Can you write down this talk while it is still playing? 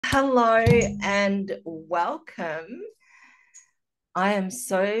Hello and welcome. I am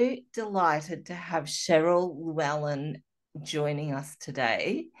so delighted to have Cheryl Llewelyn joining us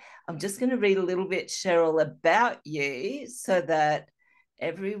today. I'm just going to read a little bit, Cheryl, about you so that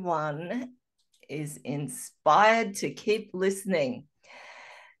everyone is inspired to keep listening.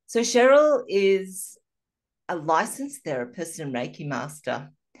 So Cheryl is a licensed therapist and Reiki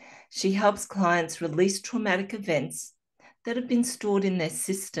master. She helps clients release traumatic events that have been stored in their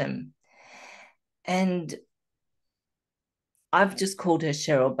system. And I've just called her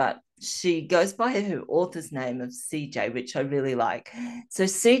Cheryl, but she goes by her author's name of CJ, which I really like. So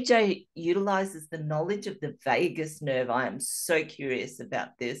CJ utilizes the knowledge of the vagus nerve. I am so curious about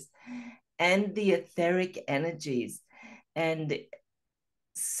this, and the etheric energies, and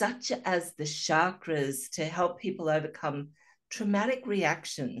such as the chakras, to help people overcome traumatic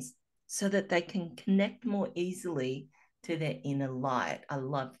reactions so that they can connect more easily to their inner light. I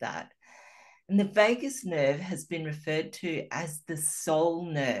love that. And the vagus nerve has been referred to as the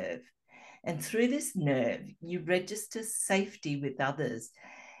soul nerve. And through this nerve, you register safety with others.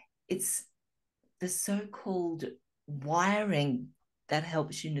 It's the so-called wiring that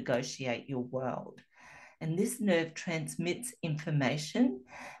helps you negotiate your world. And this nerve transmits information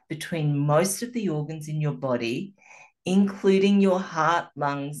between most of the organs in your body, including your heart,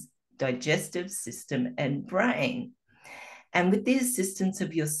 lungs, digestive system, and brain. And with the assistance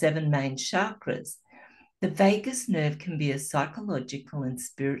of your 7 main chakras, the vagus nerve can be a psychological and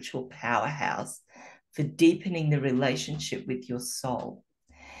spiritual powerhouse for deepening the relationship with your soul.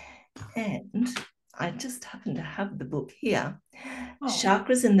 And I just happen to have the book here. Oh.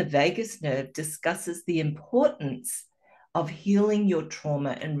 Chakras and the vagus nerve discusses the importance of healing your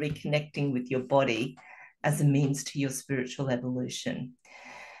trauma and reconnecting with your body as a means to your spiritual evolution.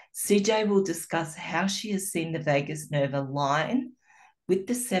 CJ will discuss how she has seen the vagus nerve align with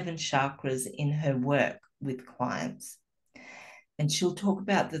the 7 chakras in her work with clients. And she'll talk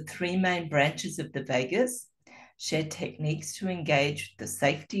about the 3 main branches of the vagus, share techniques to engage the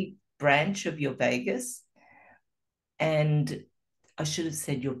safety branch of your vagus, and I should have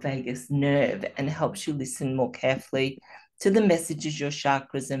said your vagus nerve, and helps you listen more carefully to the messages your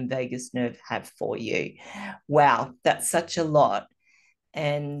chakras and vagus nerve have for you. Wow, that's such a lot.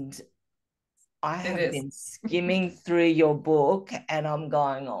 And I have been skimming through your book and I'm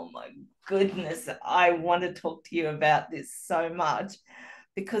going, oh my goodness, I want to talk to you about this so much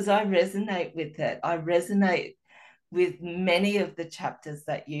because I resonate with it. I resonate with many of the chapters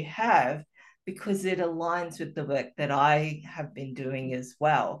that you have because it aligns with the work that I have been doing as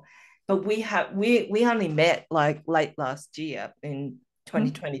well. But we only met like late last year in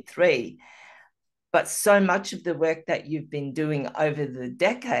 2023. But so much of the work that you've been doing over the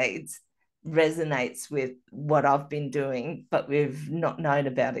decades resonates with what I've been doing, but we've not known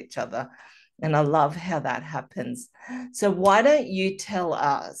about each other. And I love how that happens. So why don't you tell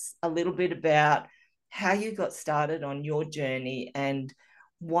us a little bit about how you got started on your journey and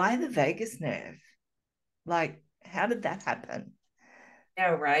why the vagus nerve? Like, how did that happen? Yeah,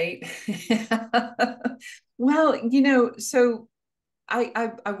 right. Well, so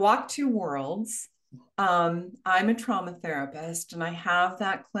I walk 2 worlds. I'm a trauma therapist and I have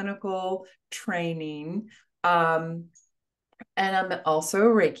that clinical training. And I'm also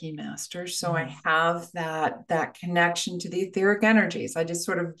a Reiki master. So I have that connection to the etheric energies. I just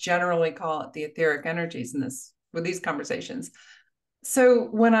sort of generally call it the etheric energies with these conversations. So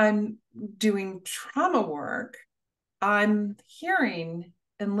when I'm doing trauma work, I'm hearing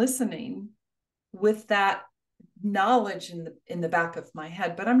and listening with that knowledge in the back of my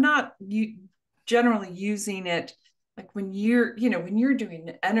head, but I'm not generally using it like when you're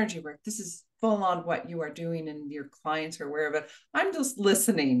doing energy work. This is full on what you are doing and your clients are aware of it. I'm just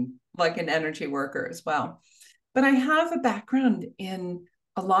listening like an energy worker as well. But I have a background in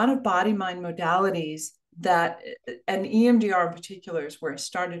a lot of body mind modalities and EMDR in particular is where I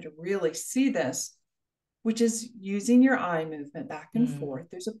started to really see this, which is using your eye movement back and forth.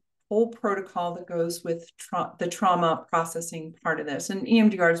 There's a whole protocol that goes with the trauma processing part of this. And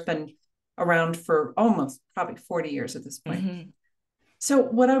EMDR has been around for almost probably 40 years at this point. So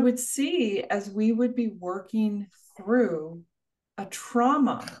what I would see as we would be working through a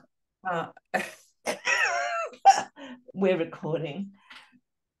trauma. We're recording.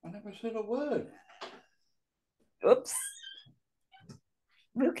 I never said a word. Oops.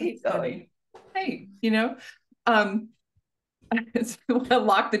 We'll keep going. Hey, I'll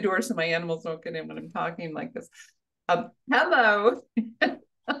lock the door so my animals don't get in when I'm talking like this. Hello.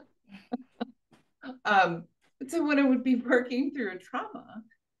 So when I would be working through a trauma,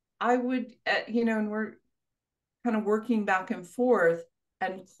 I would, and we're kind of working back and forth.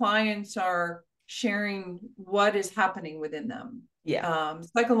 and clients are sharing what is happening within them.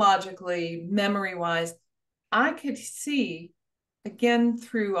 Psychologically, memory-wise, I could see, again,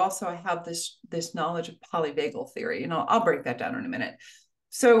 through also I have this knowledge of polyvagal theory, and I'll break that down in a minute.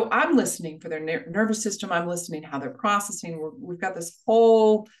 So I'm listening for their nervous system. I'm listening how they're processing. We've got this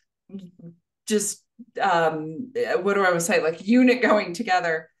whole just what do I want to say, like unit going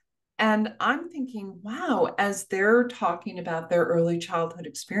together. And I'm thinking, wow, as they're talking about their early childhood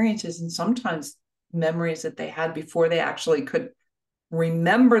experiences and sometimes memories that they had before they actually could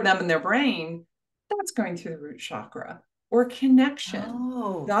remember them in their brain, that's going through the root chakra or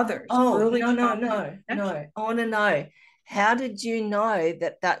connection with others. Early no. I want to know, how did you know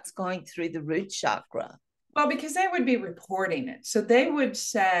that that's going through the root chakra? Well, because they would be reporting it. So they would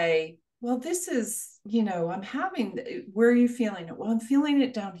say, well, this is, I'm having, where are you feeling it? Well, I'm feeling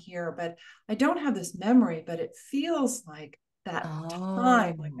it down here, but I don't have this memory, but it feels like that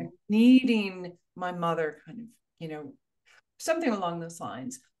time, like I'm needing my mother kind of, something along those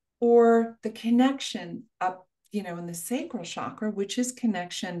lines. Or the connection up, in the sacral chakra, which is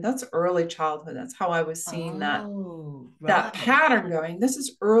connection. That's early childhood. That's how I was seeing that pattern going. This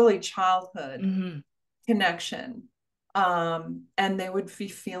is early childhood connection. And they would be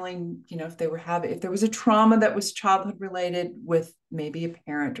feeling, if there was a trauma that was childhood related with maybe a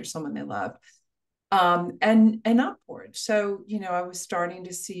parent or someone they loved, and upward. So, I was starting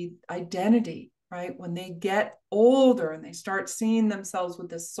to see identity, right? When they get older and they start seeing themselves with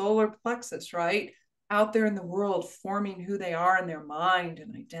this solar plexus, right? Out there in the world, forming who they are in their mind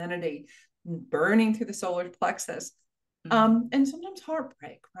and identity, and burning through the solar plexus. And sometimes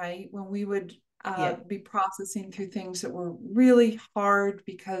heartbreak, right? When we would be processing through things that were really hard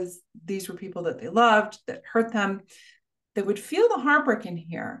because these were people that they loved, that hurt them. They would feel the heartbreak in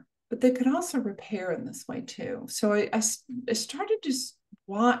here, but they could also repair in this way too. So I started to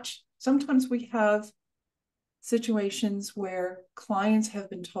watch. Sometimes we have situations where clients have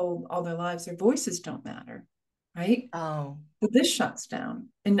been told all their lives their voices don't matter, right? But this shuts down.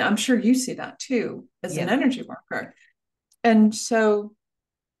 And I'm sure you see that too as an energy worker. And so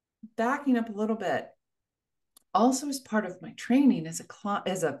backing up a little bit, also as part of my training as a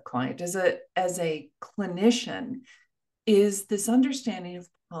clinician, is this understanding of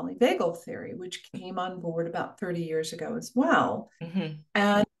polyvagal theory, which came on board about 30 years ago as well.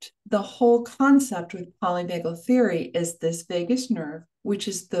 And the whole concept with polyvagal theory is this vagus nerve, which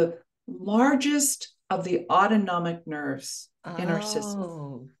is the largest of the autonomic nerves in our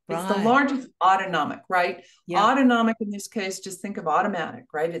system. It's the largest autonomic, right? Autonomic in this case, just think of automatic,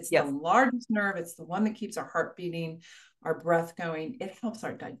 right? It's the largest nerve. It's the one that keeps our heart beating, our breath going. It helps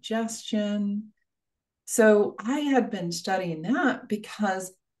our digestion. So I had been studying that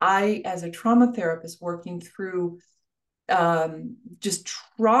because I, as a trauma therapist working through just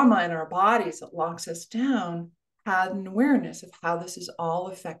trauma in our bodies that locks us down, had an awareness of how this is all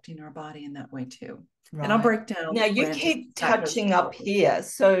affecting our body in that way too. And I'll break down. Now you keep touching up here.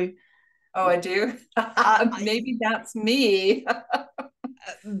 So, I do. Maybe that's me.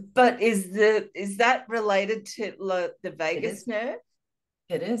 But is that related to the vagus nerve?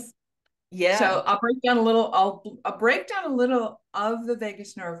 It is. Yeah. So I'll break down a little. I'll break down a little of the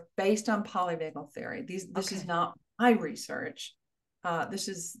vagus nerve based on polyvagal theory. This is not my research. This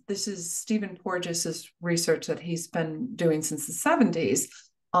is Stephen Porges's research that he's been doing since the 70s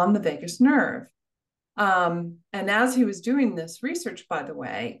on the vagus nerve. And as he was doing this research, by the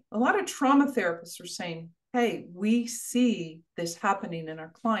way, a lot of trauma therapists are saying, hey, we see this happening in our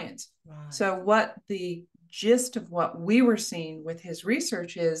clients. Right. So what the gist of what we were seeing with his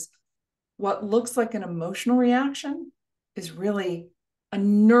research is what looks like an emotional reaction is really a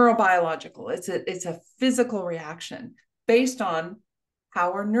neurobiological. It's a physical reaction based on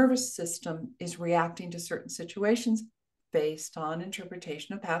how our nervous system is reacting to certain situations based on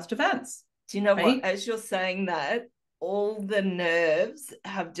interpretation of past events. Do you know what? As you're saying that, all the nerves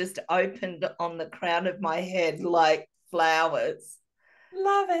have just opened on the crown of my head like flowers.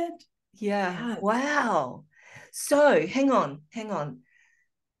 Love it. Yeah. Yes. Wow. So hang on.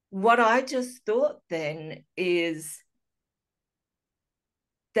 What I just thought then is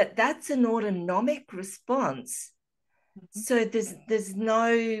that that's an autonomic response. So there's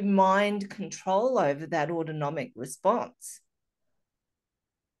no mind control over that autonomic response.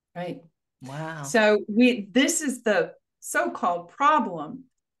 Right. Wow. So this is the so-called problem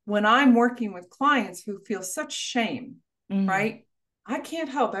when I'm working with clients who feel such shame, right? I can't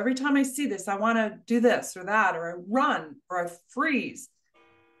help. Every time I see this, I want to do this or that, or I run or I freeze.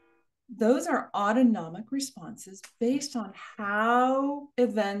 Those are autonomic responses based on how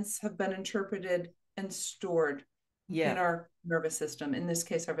events have been interpreted and stored in our nervous system, in this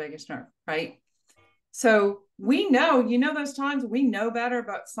case, our vagus nerve, right? So we know, those times we know better,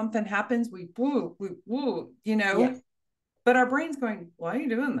 but something happens, we woo, but our brain's going, why are you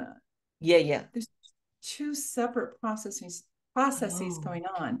doing that? Yeah. There's two separate processes going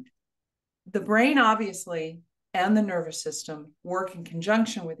on. The brain, obviously, and the nervous system work in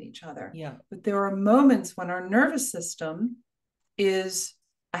conjunction with each other. Yeah. But there are moments when our nervous system is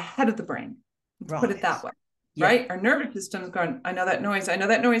ahead of the brain. Let's put it that way. Yeah. Right? Our nervous system is going, I know that noise.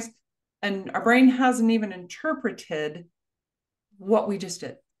 And our brain hasn't even interpreted what we just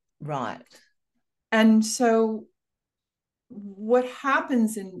did. Right. And so what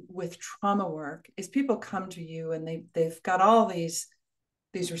happens with trauma work is people come to you and they've got all these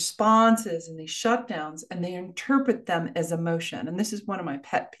responses and these shutdowns, and they interpret them as emotion. And this is one of my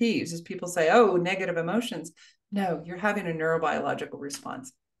pet peeves, is people say, oh, negative emotions. No, you're having a neurobiological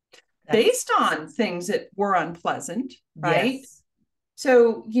response based on things that were unpleasant, right? Yes.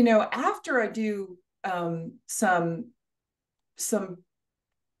 So, after I do some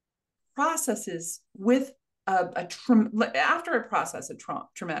processes with after I process a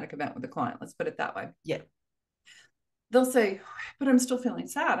traumatic event with a client, let's put it that way. Yeah. They'll say, but I'm still feeling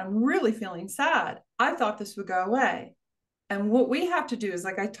sad. I'm really feeling sad. I thought this would go away. And what we have to do is,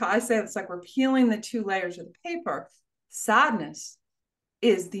 like I say, it's like we're peeling the two layers of the paper. Sadness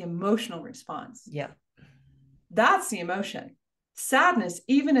is the emotional response. Yeah. That's the emotion. Sadness,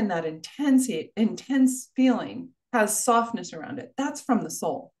 even in that intense feeling, has softness around it. That's from the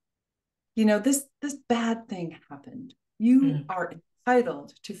soul. This bad thing happened. You are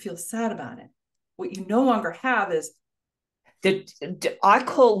entitled to feel sad about it. What you no longer have is I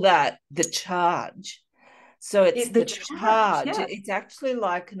call that the charge. So it's the charge. Yes. It's actually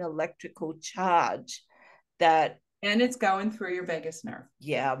like an electrical charge that... And it's going through your vagus nerve.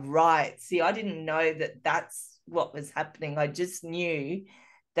 Yeah, right. See, I didn't know that that's what was happening. I just knew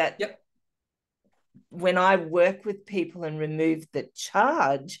that when I work with people and remove the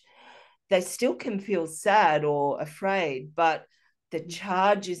charge, they still can feel sad or afraid, but the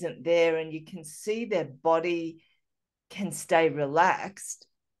charge isn't there, and you can see their body can stay relaxed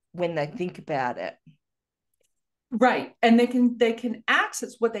when they think about it. Right. And they can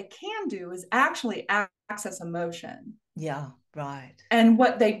access, what they can do is actually access emotion. Yeah, right. And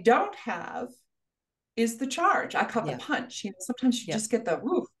what they don't have is the charge. I call it the punch. Sometimes you just get the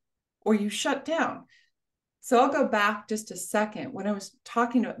woof, or you shut down. So I'll go back just a second when I was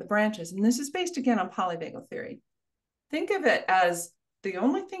talking about the branches, and this is based again on polyvagal theory. Think of it as the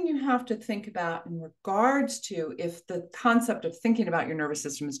only thing you have to think about in regards to, if the concept of thinking about your nervous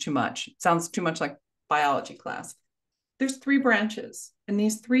system is too much, it sounds too much like biology class. There's 3 branches, and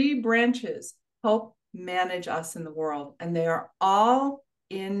these 3 branches help manage us in the world, and they are all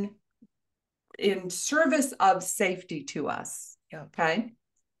in service of safety to us. Okay.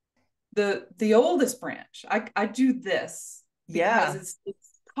 The oldest branch, I do this because it's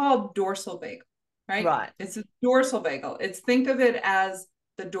called dorsal vagal, right? It's a dorsal vagal. Think of it as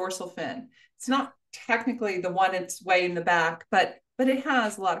the dorsal fin. It's not technically the one that's way in the back, but it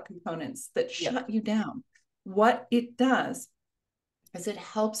has a lot of components that shut you down. What it does is it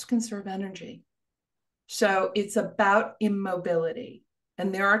helps conserve energy. So it's about immobility.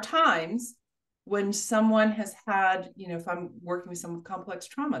 And there are times when someone has had, if I'm working with someone with complex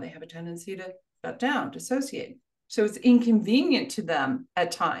trauma, they have a tendency to shut down, dissociate. So it's inconvenient to them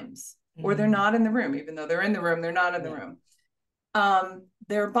at times, or they're not in the room. Even though they're in the room, they're not in the room.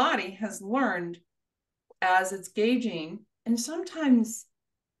 Their body has learned, as it's gauging, and sometimes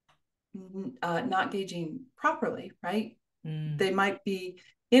not gauging properly, right? They might be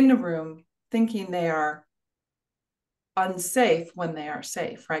in the room thinking they are unsafe when they are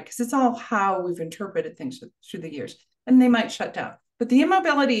safe, right? Because it's all how we've interpreted things through the years, and they might shut down. But the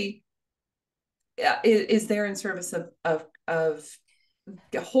immobility is there in service of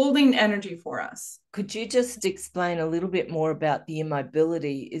holding energy for us. Could you just explain a little bit more about the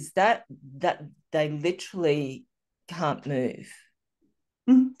immobility? Is that they literally can't move?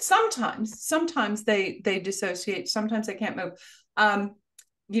 Sometimes they dissociate. Sometimes they can't move.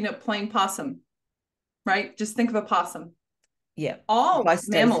 Playing possum, right? Just think of a possum. Yeah. All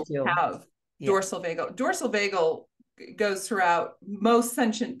mammals have dorsal vagal. Dorsal vagal goes throughout most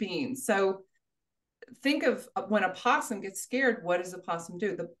sentient beings. So think of when a possum gets scared, what does the possum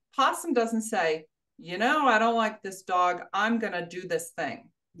do? The possum doesn't say, I don't like this dog, I'm going to do this thing.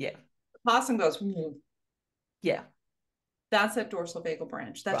 Yeah. The possum goes, whoa. Yeah. That's that dorsal vagal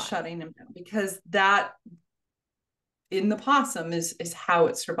branch. That's shutting him down, because that in the possum is how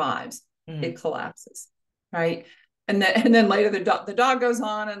it survives. It collapses, right? And then later the dog goes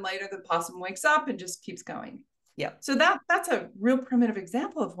on, and later the possum wakes up and just keeps going. Yeah. So that's a real primitive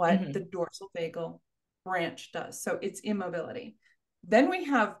example of what Mm-hmm. the dorsal vagal branch does. So it's immobility. Then we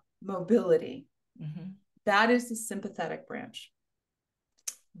have mobility. Mm-hmm. That is the sympathetic branch.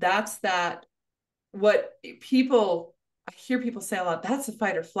 That's that what people, I hear people say a lot, that's the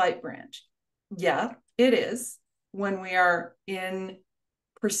fight or flight branch. Yeah, it is. When we are in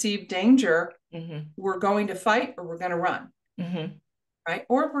perceived danger, Mm-hmm. we're going to fight or we're going to run, Mm-hmm. right?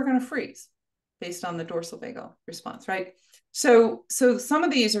 Or we're going to freeze based on the dorsal vagal response, right? So some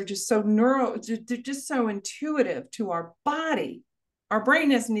of these are just so they're just so intuitive to our body. Our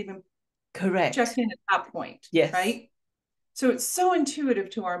brain isn't even Correct. checked in at that point, Yes. right? So it's so intuitive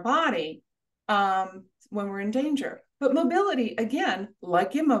to our body when we're in danger. But mobility, again,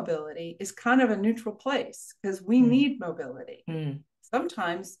 like immobility, is kind of a neutral place because we need mobility.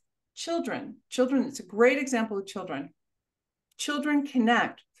 Sometimes children, it's a great example of children. Children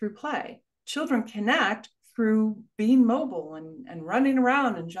connect through play. Children connect through being mobile and running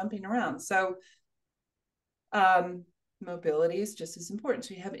around and jumping around. So mobility is just as important.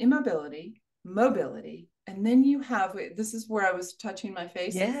 So you have immobility, mobility, and then you have, this is where I was touching my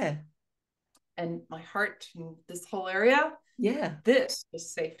face. Yeah. And my heart and this whole area. Yeah. This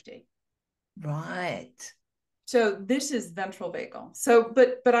is safety. Right. So this is ventral vagal. So,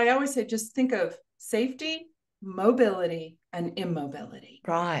 but I always say, just think of safety, mobility, and immobility.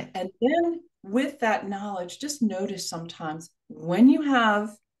 Right. And then with that knowledge, just notice sometimes when you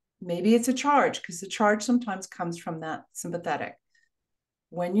have, maybe it's a charge, because the charge sometimes comes from that sympathetic.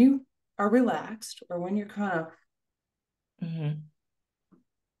 When you are relaxed or when you're kind of,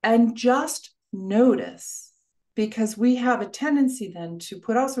 and just notice, because we have a tendency then to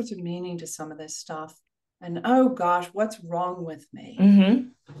put all sorts of meaning to some of this stuff. And oh gosh, what's wrong with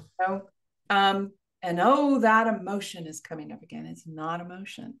me? So, and oh, that emotion is coming up again. It's not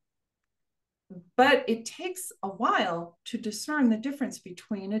emotion. But it takes a while to discern the difference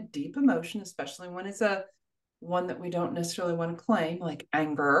between a deep emotion, especially when it's one that we don't necessarily want to claim, like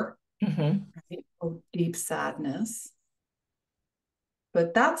anger, right? Or deep sadness.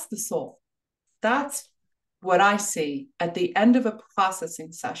 But that's the soul. That's what I see at the end of a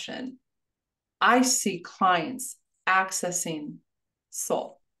processing session. I see clients accessing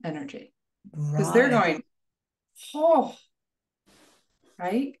soul energy because they're going, oh,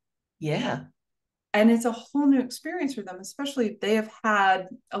 right? Yeah. And it's a whole new experience for them, especially if they have had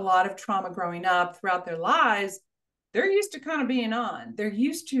a lot of trauma growing up throughout their lives. They're used to kind of being on. They're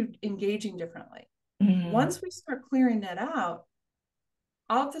used to engaging differently. Once we start clearing that out,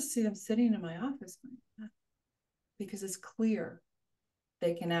 I'll just see them sitting in my office because it's clear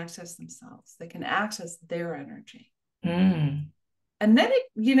they can access themselves. They can access their energy. And then,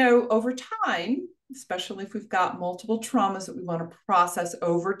 over time, especially if we've got multiple traumas that we want to process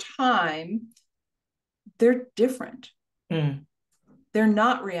over time, they're different. They're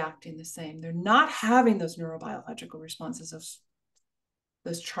not reacting the same. They're not having those neurobiological responses of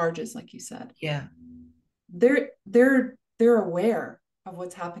those charges, like you said. Yeah. They're aware of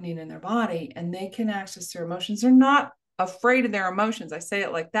what's happening in their body and they can access their emotions. They're not afraid of their emotions. I say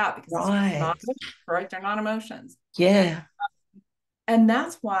it like that because it's not, right? They're not emotions. Yeah. And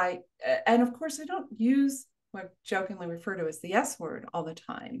that's why, and of course, I don't use what I jokingly refer to as the S word all the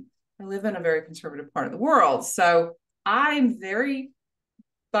time. I live in a very conservative part of the world. So I'm very,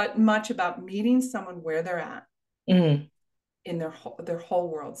 but much about meeting someone where they're at in their whole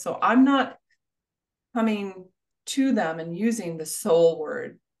world. So I'm not coming to them and using the soul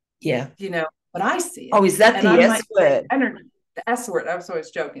word. Yeah. But I see it. Oh, is that and the S word? Energy. The S word. I was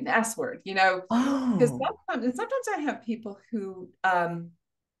always joking. The S word, because Oh. sometimes I have people who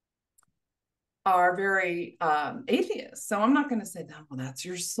are very atheist. So I'm not going to say that, well, that's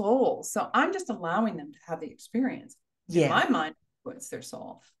your soul. So I'm just allowing them to have the experience. Yeah. In my mind, it's their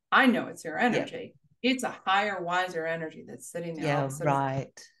soul. I know it's their energy. Yeah. It's a higher, wiser energy that's sitting there. Yeah,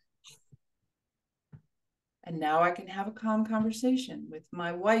 right. And now I can have a calm conversation with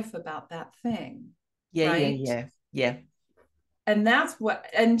my wife about that thing. Yeah, right? Yeah. And that's what,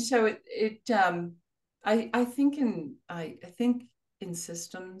 and so I think in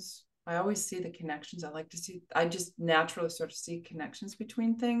systems, I always see the connections. I just naturally sort of see connections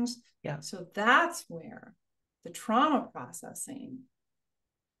between things. Yeah. So that's where the trauma processing,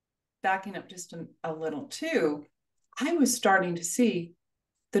 backing up just a little too, I was starting to see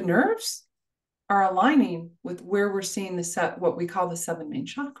the nerves are aligning with where we're seeing what we call the 7 main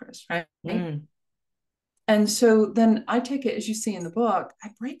chakras, right? And so then I take it, as you see in the book, I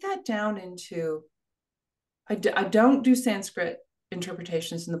break that down into, I don't do Sanskrit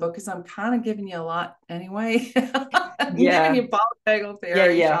interpretations in the book because I'm kind of giving you a lot anyway. I'm giving you polyvagal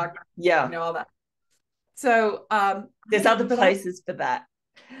theory, chakra, all that. So there's other places for that.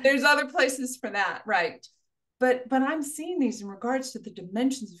 There's other places for that, right? But I'm seeing these in regards to the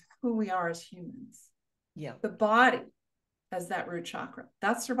dimensions of who we are as humans. Yeah. The body as that root chakra,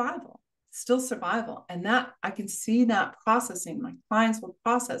 that's survival, still survival. And that I can see that processing. My clients will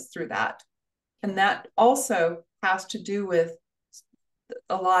process through that. And that also has to do with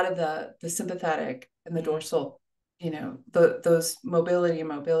a lot of the sympathetic and the dorsal, those mobility. A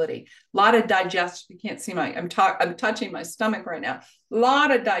lot of you can't see I'm touching my stomach right now. A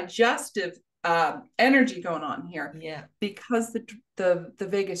lot of digestive energy going on here. Yeah. Because the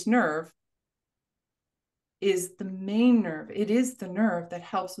vagus nerve is the main nerve. It is the nerve that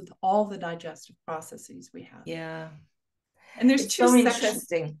helps with all the digestive processes we have. Yeah. And there's it's two so sections.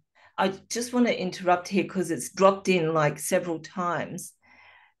 Interesting. I just want to interrupt here because it's dropped in like several times.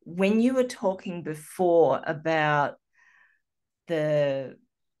 When you were talking before about the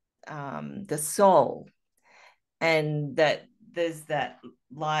soul, and that there's that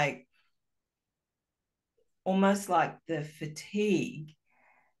like almost like the fatigue,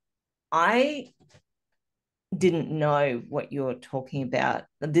 I didn't know what you're talking about.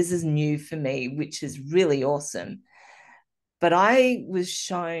 This is new for me, which is really awesome. But I was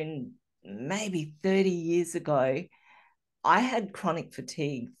shown maybe 30 years ago, I had chronic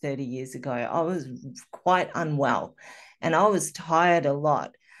fatigue 30 years ago. I was quite unwell and I was tired a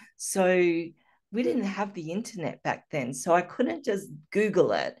lot. So we didn't have the internet back then. So I couldn't just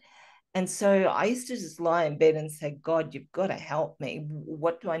Google it. And so I used to just lie in bed and say, God, you've got to help me.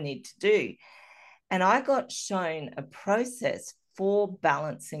 What do I need to do? And I got shown a process for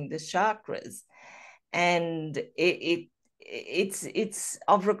balancing the chakras. And it's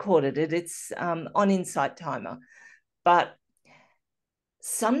I've recorded it. It's on Insight Timer. But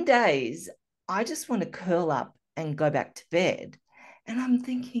some days I just want to curl up and go back to bed. And I'm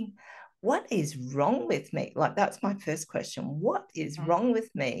thinking, what is wrong with me? Like, that's my first question. What is wrong with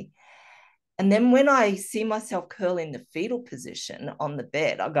me? And then when I see myself curl in the fetal position on the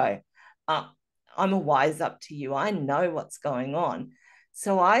bed, I go, I'm a wise up to you. I know what's going on.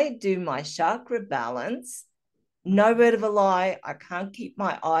 So I do my chakra balance. No word of a lie. I can't keep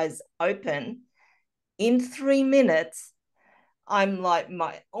my eyes open. In 3 minutes, I'm like,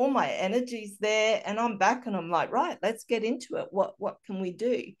 all my energy's there and I'm back and I'm like, right, let's get into it. What can we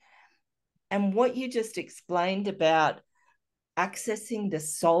do? And what you just explained about accessing the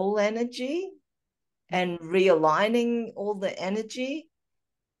soul energy and realigning all the energy,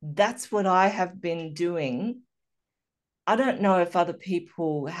 that's what I have been doing. I don't know if other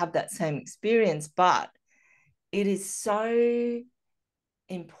people have that same experience, but it is so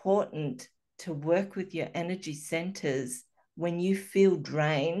important to work with your energy centers when you feel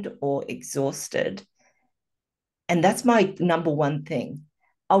drained or exhausted. And that's my number one thing.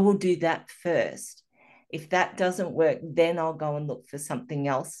 I will do that first. If that doesn't work, then I'll go and look for something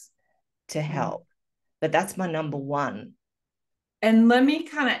else to help. But that's my number one. And let me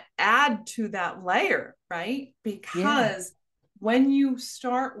kind of add to that layer, right? Because when you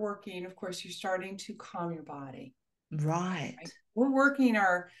start working, of course, you're starting to calm your body. Right. We're working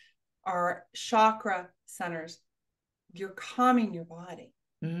our chakra centers. You're calming your body.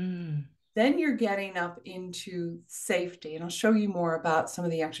 Then you're getting up into safety. And I'll show you more about some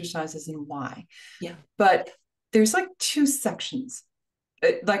of the exercises and why. Yeah. But there's like two sections.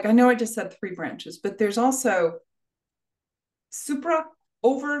 Like, I know I just said 3 branches, but there's also supra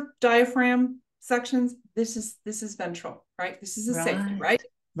over diaphragm sections. This is ventral, right? This is a safety,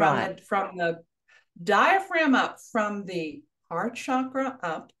 right? From the diaphragm up, from the heart chakra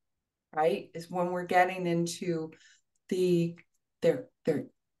up, right, is when we're getting into they're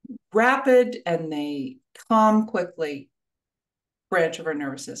rapid and they calm quickly branch of our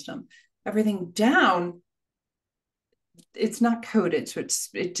nervous system. Everything down, it's not coded, so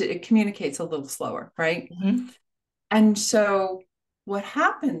it communicates a little slower, right? And so what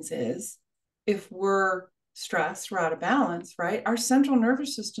happens is, if we're stressed, we're out of balance, right? Our central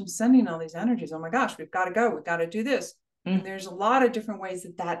nervous system sending all these energies. Oh my gosh, we've got to go. We've got to do this. And there's a lot of different ways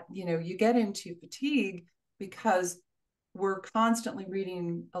that you get into fatigue because we're constantly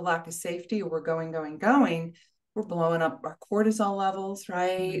reading a lack of safety, or we're going. We're blowing up our cortisol levels,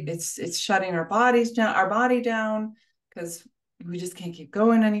 right? It's shutting our body down because we just can't keep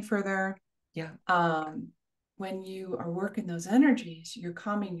going any further. Yeah. When you are working those energies, you're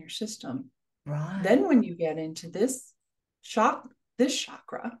calming your system. Right. Then when you get into this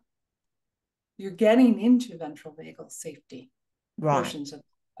chakra, you're getting into ventral vagal safety portions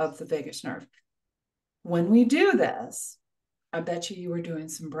of the vagus nerve. When we do this, I bet you were doing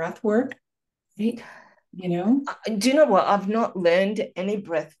some breath work, right? Do you know what? I've not learned any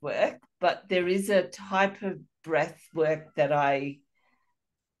breath work. but there is a type of breath work that I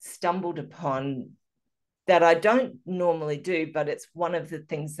stumbled upon that I don't normally do, but it's one of the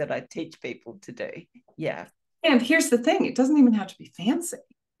things that I teach people to do. Yeah. And here's the thing, it doesn't even have to be fancy.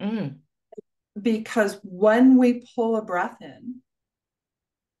 Because when we pull a breath in,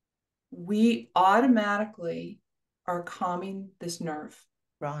 we automatically are calming this nerve.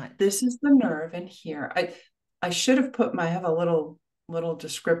 Right. This is the nerve in here. I should have I have a little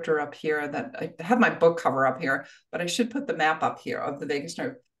descriptor up here that I have my book cover up here, but I should put the map up here of the vagus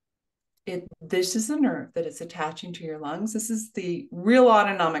nerve. This is the nerve that is attaching to your lungs. This is the real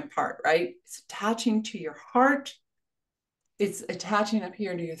autonomic part, right? It's attaching to your heart. It's attaching up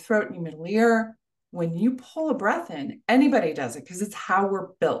here to your throat and your middle ear. When you pull a breath in, anybody does it because it's how we're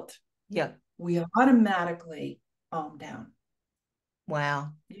built. Yeah. We automatically calm down.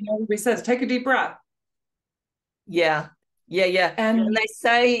 Wow. You know, everybody says, take a deep breath. Yeah. Yeah. Yeah. And they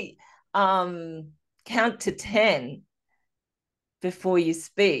say count to 10 before you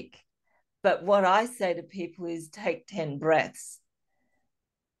speak. But what I say to people is take 10 breaths.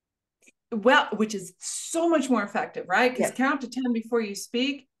 Well, which is so much more effective, right? Because count to 10 before you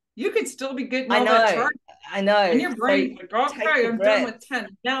speak, you could still be getting all that charge. I know. And your brain's like, okay, I'm done with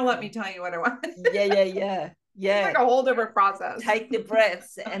 10. Now let me tell you what I want. Yeah. It's like a whole different process. Take the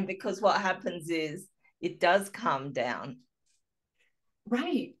breaths. And because what happens is it does calm down.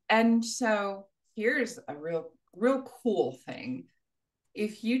 Right. And so here's a real cool thing.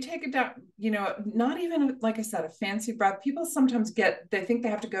 If you take it down, you know, not even, like I said, a fancy breath, people sometimes they think they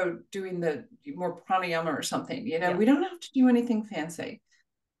have to go doing the more pranayama or something, you know, we don't have to do anything fancy.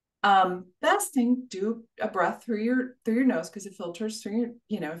 Best thing, do a breath through your nose, because it filters through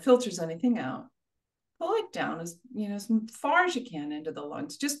it filters anything out. Pull it down as far as you can into the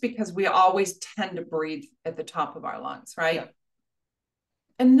lungs, just because we always tend to breathe at the top of our lungs, right? Yeah.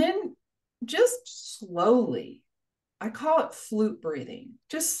 And then just slowly, I call it flute breathing.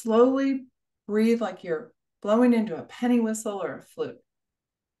 Just slowly breathe like you're blowing into a penny whistle or a flute.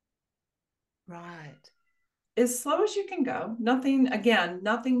 Right. As slow as you can go. Nothing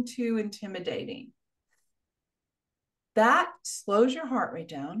too intimidating. That slows your heart rate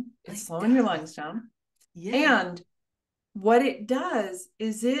down. It's slowing your lungs down. Yeah. And what it does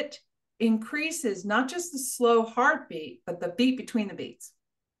is it increases not just the slow heartbeat, but the beat between the beats.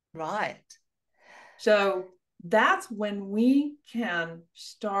 Right. So that's when we can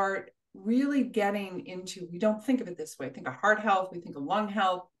start really getting into, we don't think of it this way. Think of heart health, we think of lung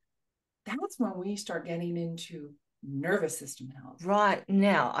health. That's when we start getting into nervous system health. Right.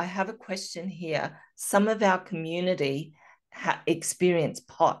 Now, I have a question here. Some of our community experience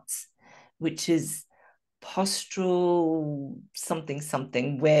POTS, which is postural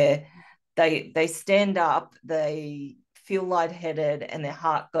something, where they stand up, they feel lightheaded, and their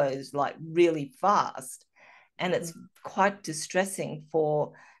heart goes like really fast. And it's quite distressing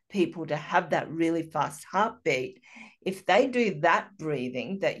for people to have that really fast heartbeat. If they do that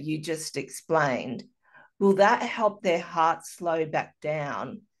breathing that you just explained, will that help their heart slow back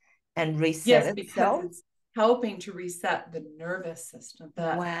down and reset itself? Because it's helping to reset the nervous system,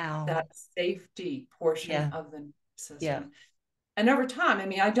 that safety portion of the nervous system. Yeah. And over time, I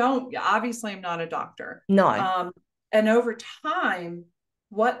mean, I'm not a doctor. No. And over time,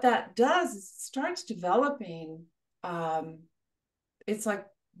 what that does is it starts developing, it's like,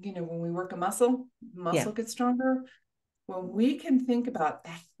 when we work a muscle gets stronger. When we can think about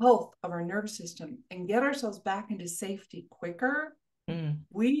the health of our nervous system and get ourselves back into safety quicker,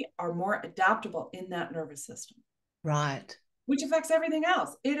 we are more adaptable in that nervous system. Right. Which affects everything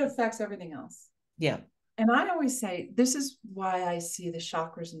else. It affects everything else. Yeah. And I always say, this is why I see the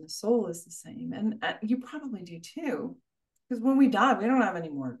chakras and the soul is the same. And you probably do too. Because when we die, we don't have any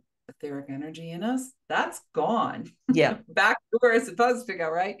more etheric energy in us. That's gone. Yeah. Back to where it's supposed to go,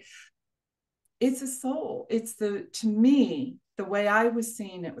 right? It's a soul. To me, the way I was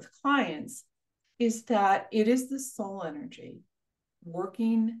seeing it with clients is that it is the soul energy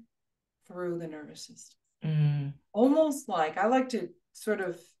working through the nervous system. Almost like, I like to sort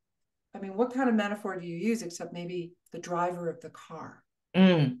of, what kind of metaphor do you use except maybe the driver of the car?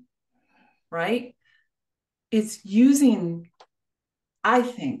 Right? It's using, I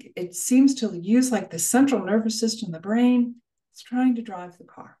think, it seems to use like the central nervous system, the brain. It's trying to drive the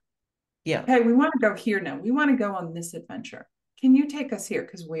car. Yeah. Okay, we want to go here now. We want to go on this adventure. Can you take us here?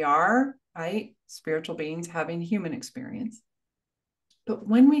 Because we are, right, spiritual beings having human experience. But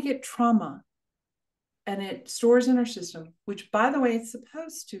when we get trauma and it stores in our system, which, by the way, it's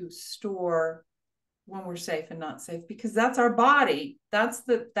supposed to store when we're safe and not safe, because that's our body. That's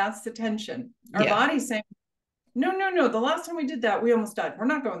the tension. Our body's saying, no. The last time we did that, we almost died. We're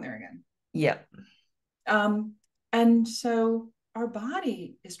not going there again. Yeah. And so our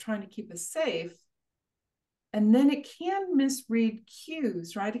body is trying to keep us safe. And then it can misread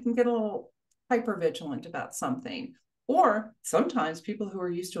cues, right? It can get a little hypervigilant about something. Or sometimes people who are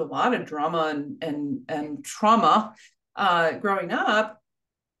used to a lot of drama and trauma growing up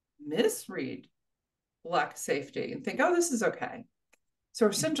misread lack of safety and think, oh, this is okay. So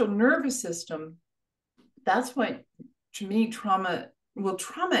our central nervous system, that's what, to me, trauma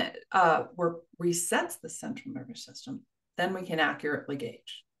resets the central nervous system. Then we can accurately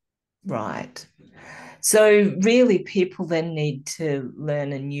gauge. Right. So really people then need to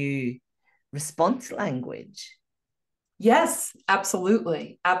learn a new response language. Yes,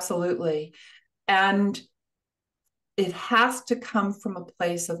 absolutely. Absolutely. And it has to come from a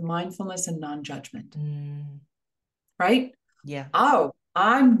place of mindfulness and non-judgment. Right? Yeah. Oh,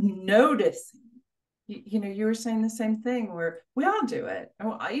 I'm noticing. You were saying the same thing where we all do it.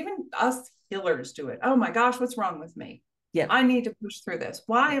 Even us healers do it. Oh my gosh, what's wrong with me? Yeah. I need to push through this.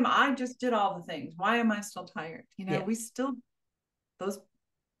 Why am I just did all the things? Why am I still tired? We still,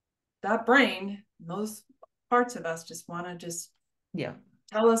 that brain, those parts of us just want to just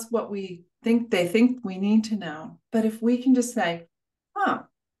tell us what they think we need to know. But if we can just say,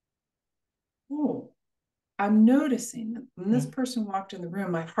 I'm noticing that when this person walked in the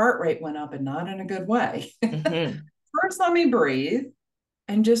room, my heart rate went up and not in a good way. First, let me breathe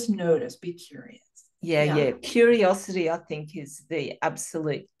and just notice, be curious. Yeah. Curiosity, I think, is the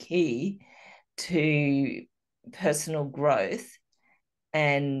absolute key to personal growth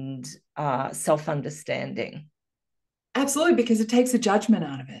and self-understanding. Absolutely, because it takes the judgment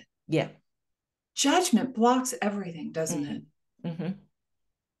out of it. Yeah. Judgment blocks everything, doesn't it? Mm-hmm.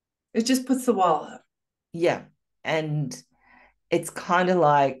 It just puts the wall up. Yeah. And it's kind of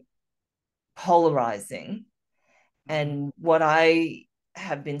like polarizing. And what I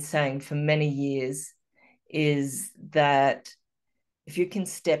have been saying for many years is that if you can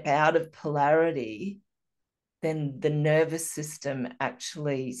step out of polarity, then the nervous system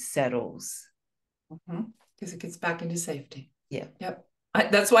actually settles. Because it gets back into safety. Yeah. Yep.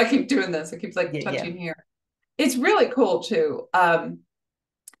 That's why I keep doing this. I keep touching here. It's really cool too.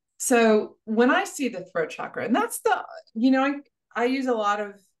 So when I see the throat chakra, and that's I use a lot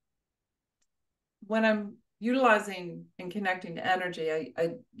of, when I'm utilizing and connecting to energy, I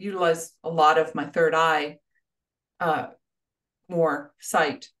utilize a lot of my third eye, more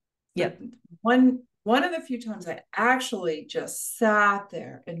sight. Yeah. One of the few times I actually just sat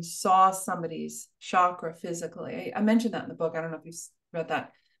there and saw somebody's chakra physically. I mentioned that in the book. I don't know if you've read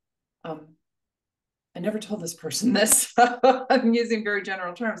that. I never told this person this. I'm using very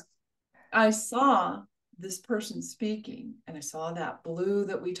general terms. I saw this person speaking, and I saw that blue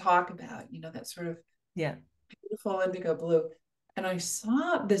that we talk about, that sort of beautiful indigo blue. And I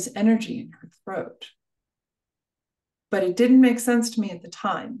saw this energy in her throat. But it didn't make sense to me at the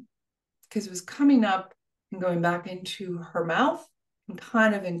time because it was coming up and going back into her mouth and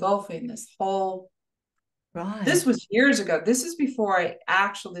kind of engulfing this whole. Right. This was years ago. This is before I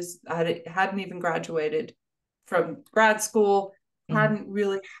hadn't even graduated from grad school, hadn't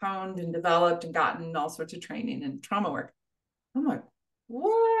really honed and developed and gotten all sorts of training and trauma work. I'm like,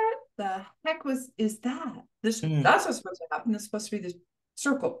 what the heck is that? That's what's supposed to happen. It's supposed to be this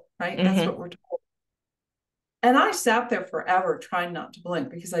circle, right? That's what we're told. And I sat there forever trying not to blink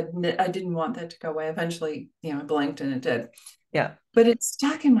because I didn't want that to go away. Eventually, I blinked and it did. Yeah. But it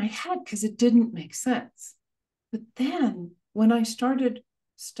stuck in my head because it didn't make sense. But then when I started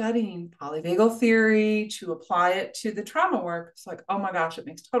studying polyvagal theory to apply it to the trauma work, it's like, oh my gosh, it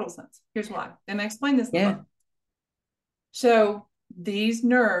makes total sense. Here's why. And I explained this in the book. So these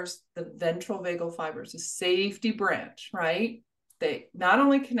nerves, the ventral vagal fibers, the safety branch, right? They not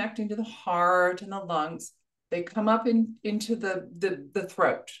only connecting to the heart and the lungs, they come up into the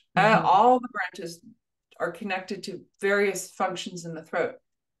throat. All the branches are connected to various functions in the throat,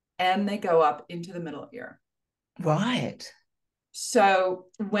 and they go up into the middle ear. Right. So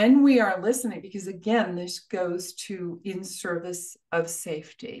when we are listening, because again, this goes to in service of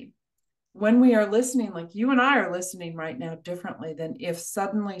safety. When we are listening, like you and I are listening right now differently than if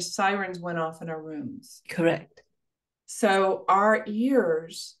suddenly sirens went off in our rooms. Correct. So our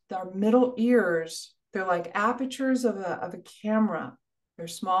ears, our middle ears, they're like apertures of a camera. They're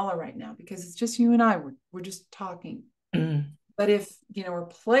smaller right now because it's just you and I. We're just talking. But if, our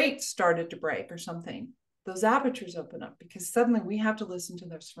plate started to break or something, those apertures open up because suddenly we have to listen to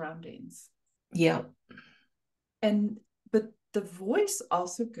their surroundings. Yeah. But the voice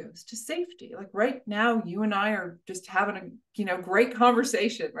also goes to safety. Like right now, you and I are just having a, great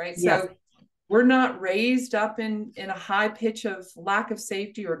conversation, right? Yeah. So We're not raised up in a high pitch of lack of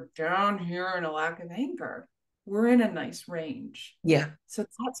safety or down here in a lack of anger. We're in a nice range. Yeah. So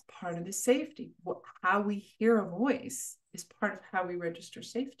that's part of the safety. How we hear a voice is part of how we register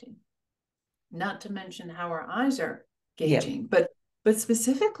safety. Not to mention how our eyes are gauging. Yeah. But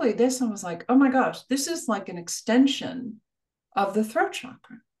specifically this one was like, oh my gosh, this is like an extension of the throat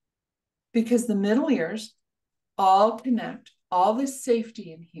chakra, because the middle ears all connect, all this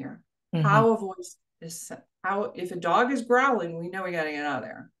safety in here. Mm-hmm. How a voice is set. How, if a dog is growling, we know we got to get out of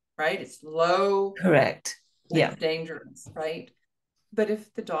there, right? It's low. Correct. Yeah. Dangerous, right? But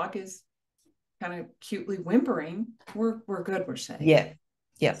if the dog is kind of cutely whimpering, we're good, we're safe. Yeah.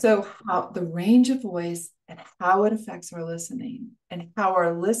 Yeah. So how the range of voice and how it affects our listening, and how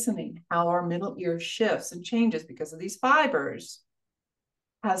our listening, how our middle ear shifts and changes because of these fibers,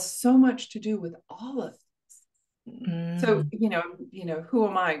 has so much to do with all of So, who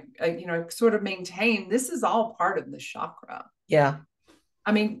am I? Sort of maintain this is all part of the chakra. Yeah.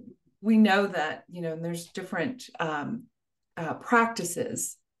 I mean, we know that, there's different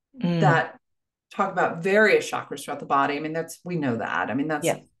practices that talk about various chakras throughout the body. I mean, we know that. I mean, that's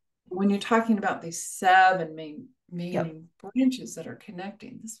when you're talking about these 7 main branches that are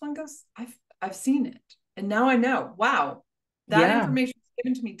connecting. This one goes, I've seen it. And now I know, wow, that information was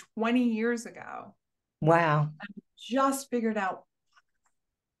given to me 20 years ago. Wow. I just figured out.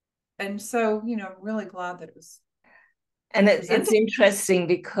 And so, I'm really glad that it was. And it's interesting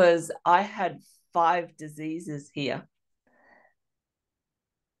because I had 5 diseases here.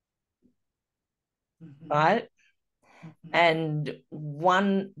 Mm-hmm. Right? Mm-hmm. And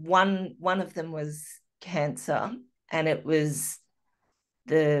one of them was cancer, and it was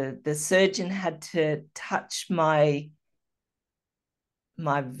the surgeon had to touch my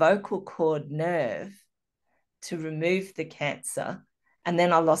vocal cord nerve to remove the cancer, and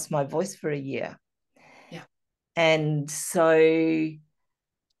then I lost my voice for a year. Yeah. And so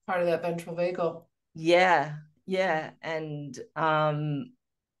part of that ventral vagal. Yeah. And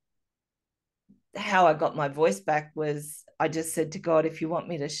how I got my voice back was I just said to God, if you want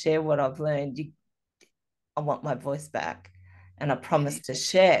me to share what I've learned, I want my voice back. And I promised to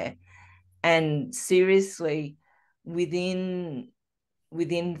share. And seriously, within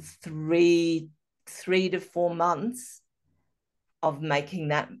 3 to 4 months of making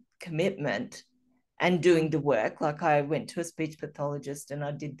that commitment and doing the work, like I went to a speech pathologist and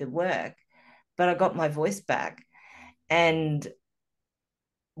I did the work, but I got my voice back. And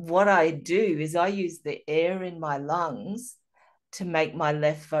what I do is I use the air in my lungs to make my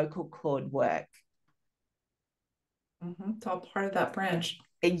left vocal cord work. Mm-hmm. It's all part of that branch.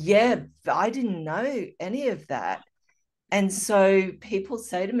 Yeah, I didn't know any of that. And so people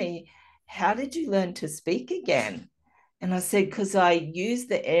say to me, how did you learn to speak again? And I said, because I use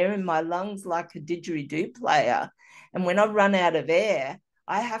the air in my lungs like a didgeridoo player. And when I run out of air,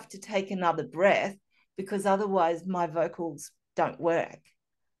 I have to take another breath because otherwise my vocals don't work.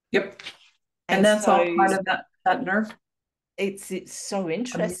 Yep. And that's so, all part of that nerve. It's so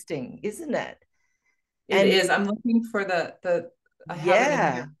interesting, isn't it? It is. I'm looking for the I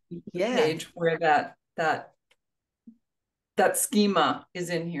have it in here, page where that schema is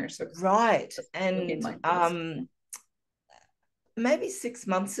in here. So right. And like maybe 6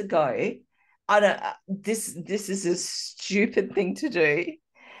 months ago, this is a stupid thing to do.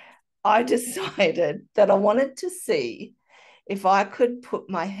 I decided that I wanted to see if I could put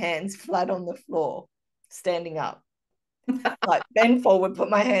my hands flat on the floor, standing up. Like bend forward, put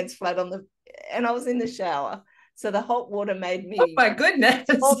my hands flat on and I was in the shower. So the hot water made me, oh my goodness,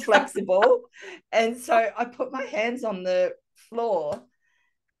 more flexible. And so I put my hands on the floor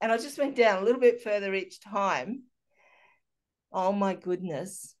and I just went down a little bit further each time. Oh my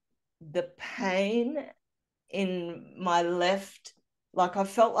goodness, the pain in my left, like I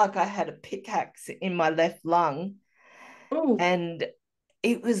felt like I had a pickaxe in my left lung. Ooh. And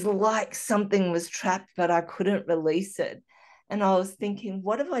it was like something was trapped, but I couldn't release it. And I was thinking,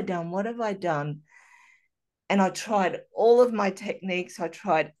 what have I done? What have I done? And I tried all of my techniques. I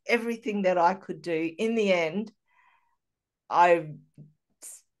tried everything that I could do. In the end, I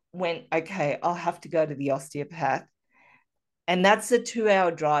went, okay, I'll have to go to the osteopath. And that's a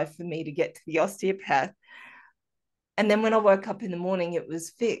 2-hour drive for me to get to the osteopath. And then when I woke up in the morning, it was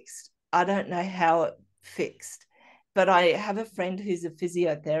fixed. I don't know how it fixed, but I have a friend who's a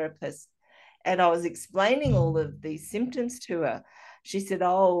physiotherapist. And I was explaining all of these symptoms to her. She said,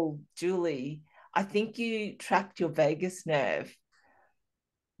 oh, Julie, I think you trapped your vagus nerve.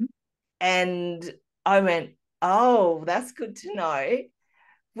 And I went, oh, that's good to know.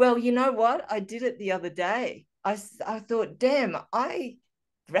 Well, you know what? I did it the other day. I thought, damn, I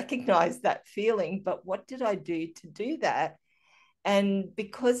recognize that feeling, but what did I do to do that? And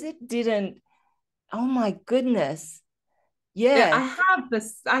because it didn't, oh my goodness. Yeah, Yeah. I have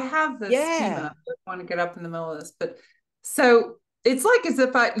this schema. Yeah. I don't want to get up in the middle of this, but so it's like as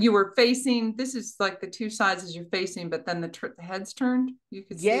if you were facing, this is like the two sides as you're facing, but then the head's turned. You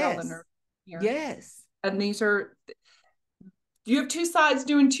could see all the Yes. nerves here. Yes. And these are, you have two sides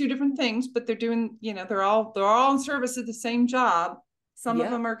doing two different things, but they're doing, they're all in service of the same job. Some of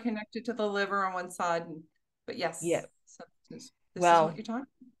Yeah. them are connected to the liver on one side, but yes. Yeah. So this is Well, what you're talking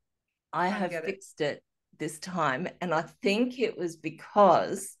about. I have fixed it this time. And I think it was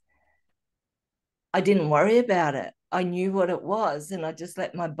because I didn't worry about it. I knew what it was, and I just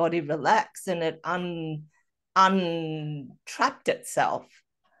let my body relax, and it untrapped itself.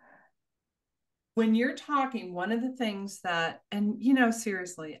 When you're talking, one of the things that, and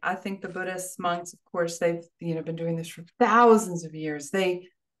seriously, I think the Buddhist monks, of course, they've been doing this for thousands of years. They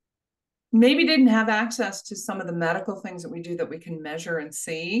maybe didn't have access to some of the medical things that we do that we can measure and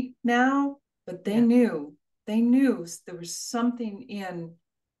see now, but they knew there was something in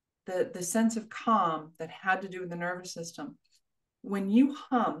the sense of calm that had to do with the nervous system. When you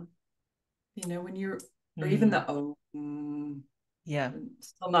hum, when you're, or even the yeah, I'm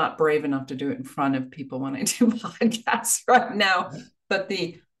still not brave enough to do it in front of people when I do podcasts right now, but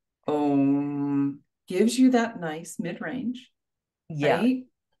the gives you that nice mid-range, right?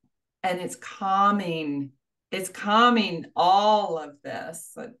 And it's calming all of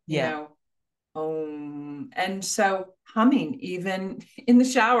this, and so humming, even in the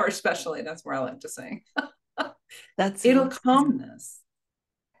shower, especially, that's where I like to sing. It'll calm this.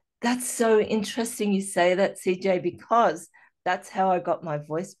 That's so interesting you say that, CJ, because that's how I got my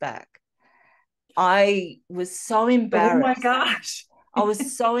voice back. I was so embarrassed. Oh my gosh. I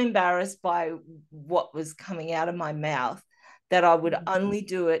was so embarrassed by what was coming out of my mouth that I would only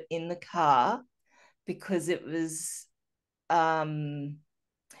do it in the car, because it was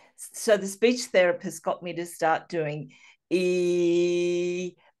so the speech therapist got me to start doing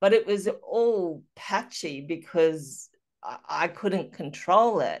but it was all patchy because I couldn't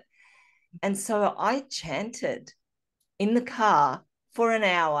control it. And so I chanted in the car for an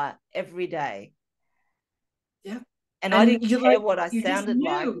hour every day. Yeah. And I didn't care what I sounded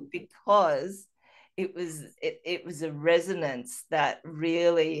like, because it was a resonance that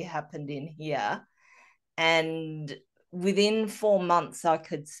really happened in here. And within 4 months, I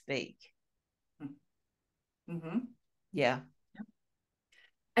could speak. Yeah.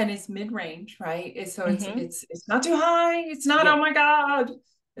 And it's mid-range, right? So it's not too high. It's not, oh my God.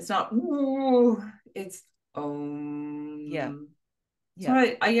 It's not, ooh. It's, yeah.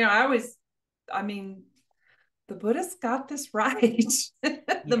 So I mean, the Buddhists got this right.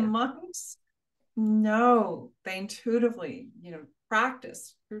 The monks, no, they intuitively,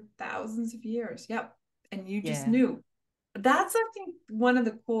 practiced for thousands of years. Yep. And you just knew. That's, I think, one of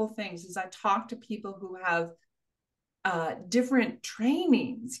the cool things is I talk to people who have different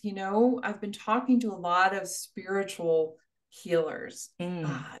trainings. I've been talking to a lot of spiritual healers.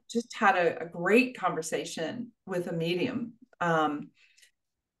 Just had a great conversation with a medium.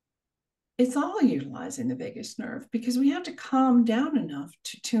 It's all utilizing the vagus nerve, because we have to calm down enough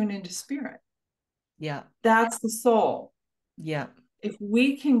to tune into spirit. Yeah. That's the soul. Yeah. If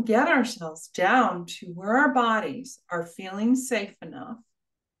we can get ourselves down to where our bodies are feeling safe enough,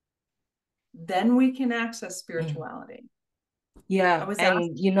 then we can access spirituality. Yeah.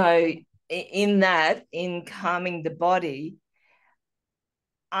 And, in calming the body,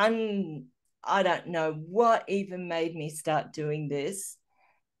 I don't know what even made me start doing this,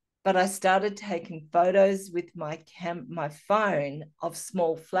 but I started taking photos with my phone of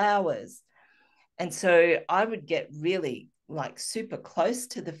small flowers. And so I would get really super close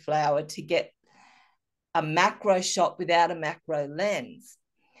to the flower to get a macro shot without a macro lens.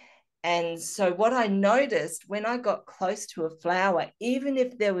 And so what I noticed when I got close to a flower, even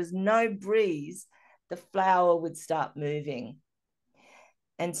if there was no breeze, the flower would start moving.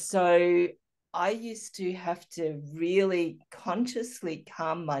 And so I used to have to really consciously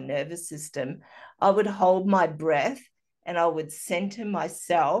calm my nervous system. I would hold my breath and I would center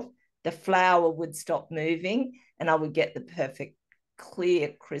myself. The flower would stop moving and I would get the perfect,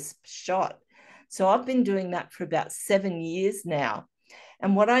 clear, crisp shot. So I've been doing that for about 7 years now.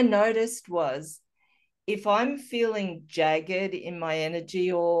 And what I noticed was, if I'm feeling jagged in my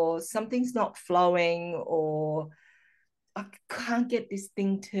energy, or something's not flowing, or I can't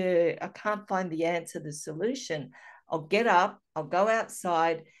find the answer, the solution, I'll get up, I'll go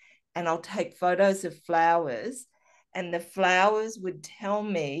outside, and I'll take photos of flowers. And the flowers would tell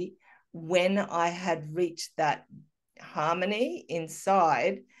me when I had reached that harmony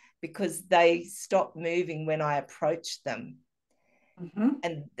inside because they stopped moving when I approached them. Mm-hmm.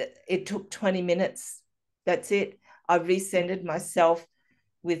 And it took 20 minutes. That's it. I recentered myself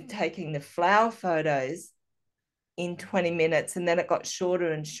with taking the flower photos in 20 minutes, and then it got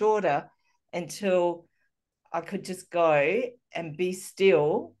shorter and shorter until I could just go and be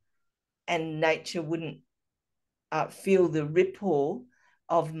still, and nature wouldn't feel the ripple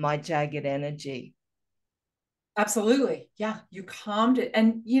of my jagged energy. Absolutely. Yeah. You calmed it.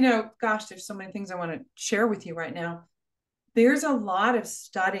 And, gosh, there's so many things I want to share with you right now. There's a lot of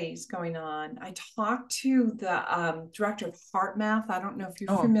studies going on. I talked to the director of Heart Math. I don't know if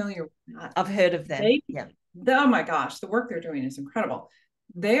you're familiar with that. I've heard of them. Oh my gosh, the work they're doing is incredible.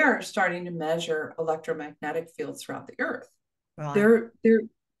 They are starting to measure electromagnetic fields throughout the earth. Right. They're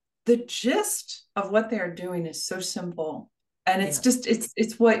the gist of what they're doing is so simple. And it's just,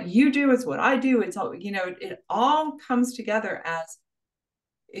 it's what you do, it's what I do. It's all, it all comes together as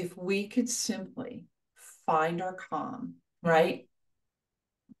if we could simply find our calm, right?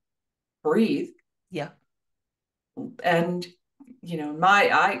 Breathe. Yeah. And in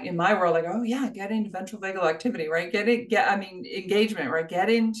my world, I go, oh yeah, get into ventral vagal activity, right? Engagement, right? Get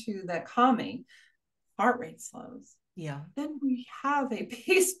into that calming. Heart rate slows. Yeah. Then we have a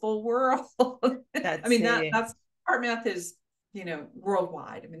peaceful world. That's Heart Math is,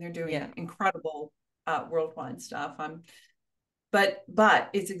 worldwide. They're doing incredible worldwide stuff. But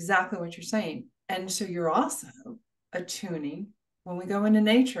it's exactly what you're saying. And so you're also attuning when we go into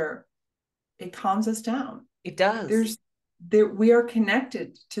nature, it calms us down. It does. We are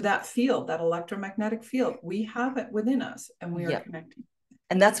connected to that field, that electromagnetic field. We have it within us and we are connected.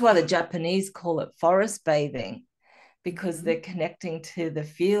 And that's why the Japanese call it forest bathing, because they're connecting to the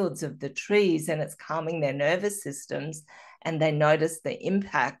fields of the trees and it's calming their nervous systems, and they notice the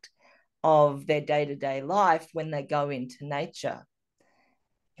impact of their day-to-day life when they go into nature.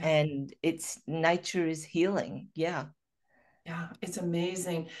 And nature is healing. Yeah, it's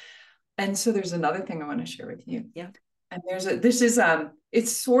amazing. And so there's another thing I want to share with you. And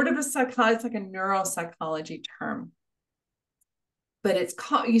it's sort of it's like a neuropsychology term, but it's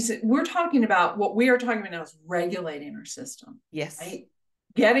called, we're talking about what we are talking about now is regulating our system. Yes. Right?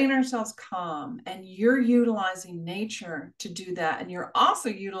 Getting ourselves calm, and you're utilizing nature to do that. And you're also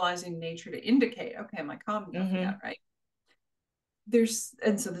utilizing nature to indicate, okay, am I calm enough yet? Right.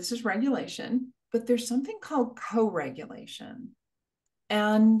 And so this is regulation, but there's something called co-regulation.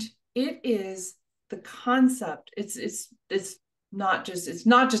 And it is the concept. It's not just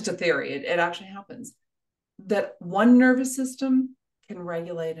a theory. It actually happens that one nervous system can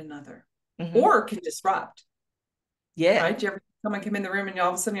regulate another or can disrupt. Yeah. Right. Do you ever someone come in the room and all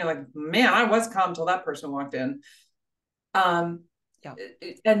of a sudden you're like, man, I was calm until that person walked in. And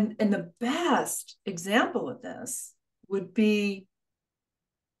the best example of this would be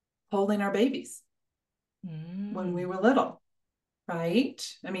holding our babies when we were little. Right?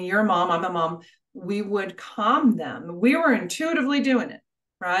 You're a mom, I'm a mom. We would calm them. We were intuitively doing it,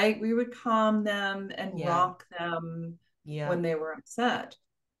 right? We would calm them and rock them when they were upset.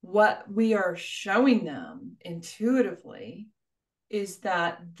 What we are showing them intuitively is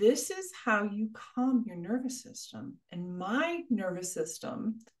that this is how you calm your nervous system. And my nervous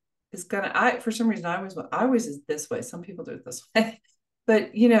system is for some reason, I always is this way. Some people do it this way,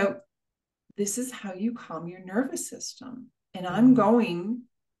 but this is how you calm your nervous system. And I'm going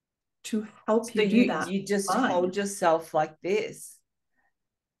to help you do that. You just hold yourself like this.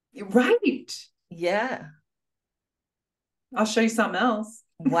 Right. Yeah. I'll show you something else.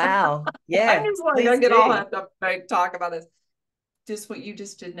 Wow. Yeah. I'm just like, I get all have to talk about this. Just what you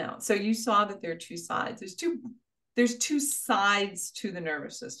just did now. So you saw that there are two sides. There's two sides to the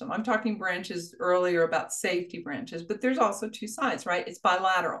nervous system. I'm talking branches earlier about safety branches, but there's also two sides, right? It's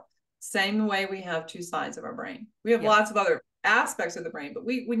bilateral. Same way we have two sides of our brain. We have lots of other aspects of the brain, but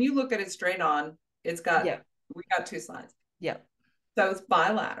when you look at it straight on, we got two sides. Yeah. So it's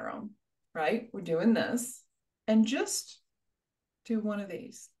bilateral, right? We're doing this, and just do one of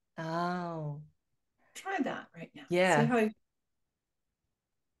these. Oh. Try that right now. Yeah. See how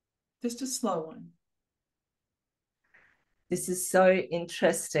just a slow one. This is so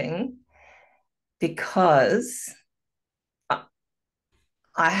interesting because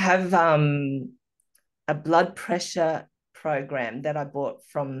I have a blood pressure program that I bought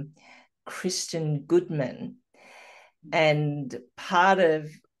from Christian Goodman. And part of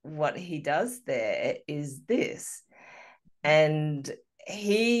what he does there is this. And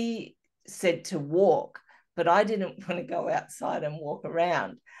he said to walk, but I didn't want to go outside and walk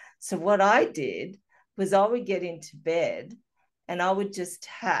around. So what I did was I would get into bed and I would just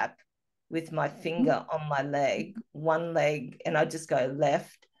tap with my finger on my leg, one leg, and I just go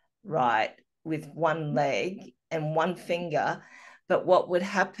left, right with one leg and one finger. But what would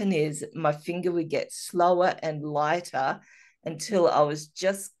happen is my finger would get slower and lighter until I was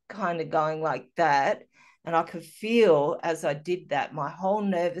just kind of going like that. And I could feel as I did that, my whole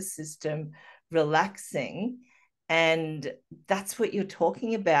nervous system relaxing. And that's what you're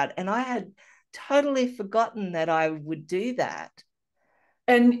talking about. And I had totally forgotten that I would do that.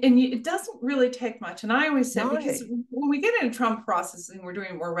 And it doesn't really take much. And I always say, No. because when we get into trauma processing, we're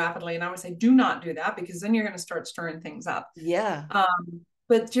doing it more rapidly. And I always say, do not do that, because then you're going to start stirring things up. Yeah.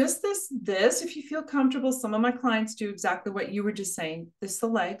 But just this, if you feel comfortable, some of my clients do exactly what you were just saying. This, the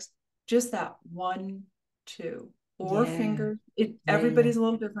legs, just that 1, 2, or fingers. Everybody's a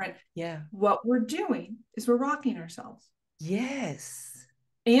little different. Yeah. What we're doing is we're rocking ourselves. Yes.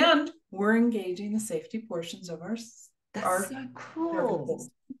 And we're engaging the safety portions of our so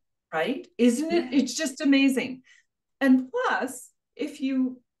cool. Right? Isn't it? It's just amazing. And plus, if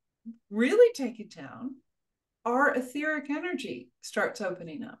you really take it down, our etheric energy starts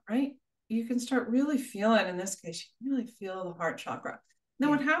opening up, right? You can start really feeling, in this case, you can really feel the heart chakra. Then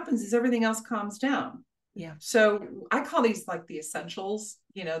what happens is everything else calms down. Yeah. So I call these like the essentials,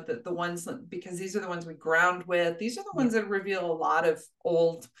 the ones, because these are the ones we ground with. These are the ones that reveal a lot of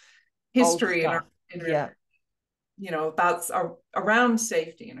old history in our about around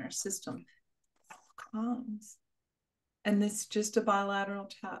safety in our system. It all comes. And it's just a bilateral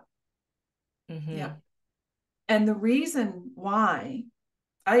tap. Mm-hmm. Yeah. And the reason why,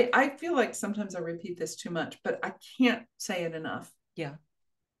 I feel like sometimes I repeat this too much, but I can't say it enough. Yeah.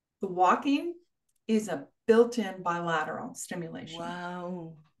 The walking is a built-in bilateral stimulation.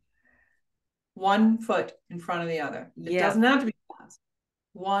 Wow. One foot in front of the other. It doesn't have to be fast.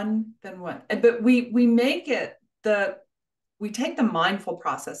 One, then one. But we make it we take the mindful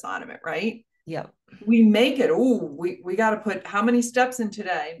process out of it, right? Yeah. We make it, we got to put how many steps in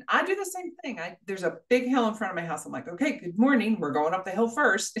today. And I do the same thing. There's a big hill in front of my house. I'm like, okay, good morning. We're going up the hill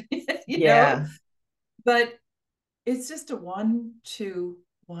first. you know? But it's just a 1, 2,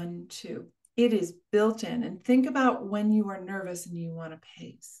 1, 2. It is built in. And think about when you are nervous and you want to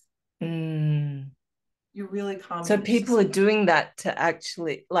pace. You really calm. So people are doing that to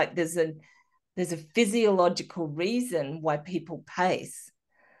actually, like, there's a physiological reason why people pace.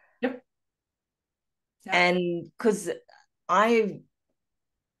 Yep. Yeah. And because I've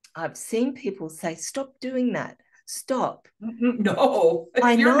seen people say, stop doing that. Stop. No.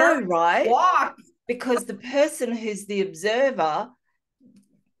 I know, nervous, right? walk. Because the person who's the observer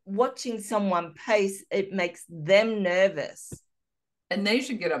watching someone pace, it makes them nervous. And they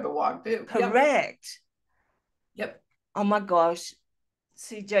should get up and walk too. Correct. Yep. Oh my gosh.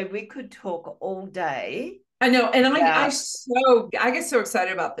 CJ, we could talk all day. I know. And I get so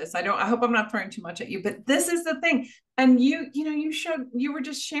excited about this. I hope I'm not throwing too much at you, but this is the thing. And you were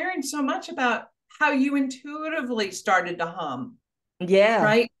just sharing so much about how you intuitively started to hum. Yeah.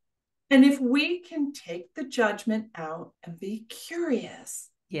 Right. And if we can take the judgment out and be curious.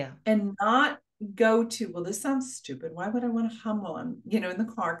 Yeah. And not go to, well, this sounds stupid. Why would I want to hum while I'm, in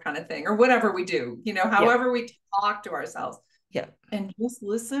the car kind of thing, or whatever we do, however we talk to ourselves. Yeah. And just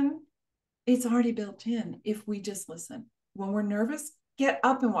listen. It's already built in if we just listen. When we're nervous, get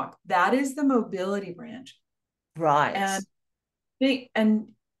up and walk. That is the mobility branch. Right. And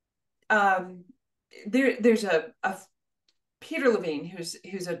there's a Peter Lewin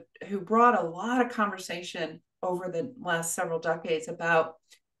who brought a lot of conversation over the last several decades about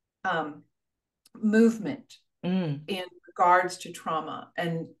movement in regards to trauma.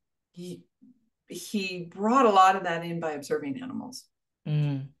 And he brought a lot of that in by observing animals.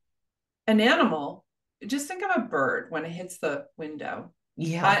 An animal, just think of a bird when it hits the window.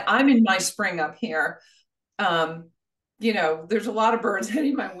 Yeah. I'm in my spring up here. There's a lot of birds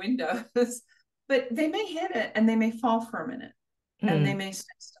hitting my windows, but they may hit it and they may fall for a minute and they may stay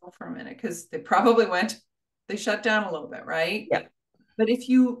still for a minute because they shut down a little bit, right? Yeah. But if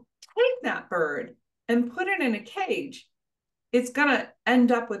you take that bird and put it in a cage, it's going to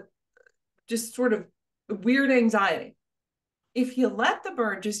end up with just sort of weird anxiety. If you let the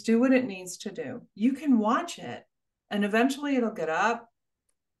bird just do what it needs to do, you can watch it and eventually it'll get up,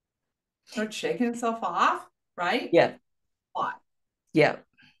 start shaking itself off, right? Yeah. Yeah.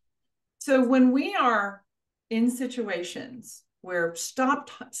 So when we are in situations where stop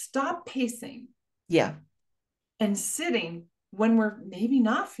pacing. Yeah. And sitting when we're maybe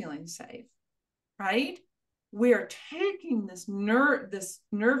not feeling safe, right? We're taking this nervous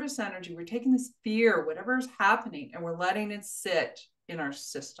energy, we're taking this fear, whatever is happening, and we're letting it sit in our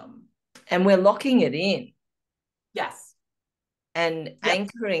system. And we're locking it in. Yes. and Yes.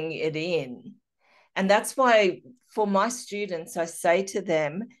 anchoring it in. And that's why for my students, I say to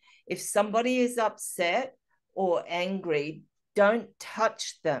them, if somebody is upset or angry, don't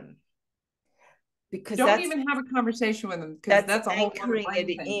touch them, because Don't that's even have a conversation with them, because that's a whole other anchoring brain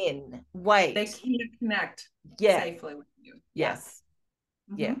it thing. in. Wait. They can't connect safely with you. Yeah. Yes.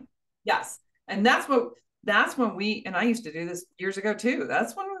 Yeah. Yes. And that's when we, and I used to do this years ago too.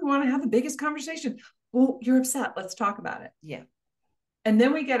 That's when we want to have the biggest conversation. Well, you're upset. Let's talk about it. Yeah. And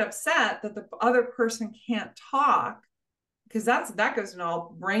then we get upset that the other person can't talk, because that goes in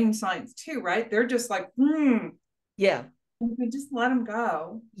all brain science too, right? They're just like, Yeah. we just let them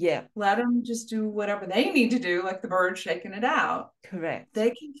go. Yeah. Let them just do whatever they need to do, like the bird shaking it out. Correct.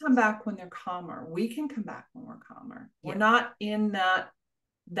 They can come back when they're calmer. We can come back when we're calmer. Yeah. We're not in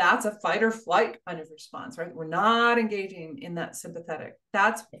that's a fight or flight kind of response, right? We're not engaging in that sympathetic.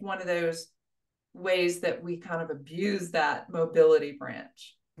 That's one of those ways that we kind of abuse that mobility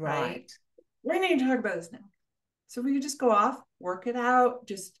branch, right? We need to talk about this now. So we just go off, work it out,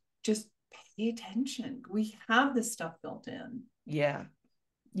 just pay attention. We have this stuff built in. Yeah.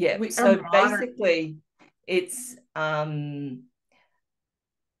 Yeah. So basically it's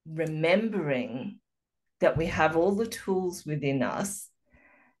remembering that we have all the tools within us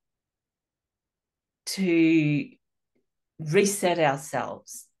to reset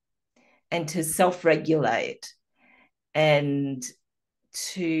ourselves and to self-regulate and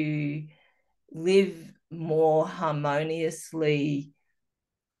to live more harmoniously,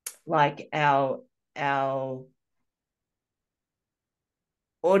 like our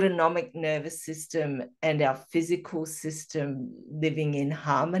autonomic nervous system and our physical system living in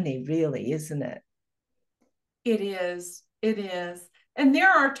harmony, really, isn't it? It is. And there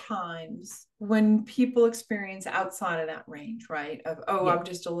are times when people experience outside of that range, right? Of, I'm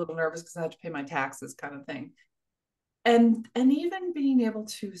just a little nervous because I have to pay my taxes, kind of thing. And even being able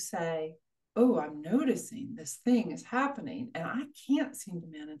to say, I'm noticing this thing is happening and I can't seem to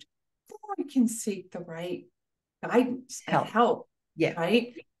manage it. Then we can seek the right guidance and help. Yeah.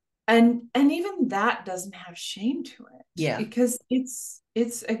 Right. And even that doesn't have shame to it. Yeah. Because it's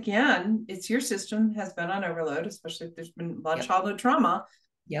again, it's your system has been on overload, especially if there's been a lot of childhood trauma.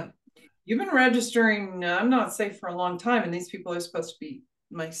 Yeah. You've been registering, I'm not safe for a long time, and these people are supposed to be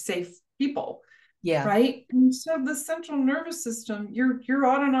my safe people. Yeah. Right. And so the central nervous system, your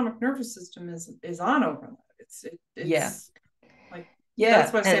autonomic nervous system is on overload. It's like,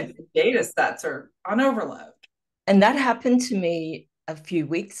 that's why I say the data sets are on overload. And that happened to me a few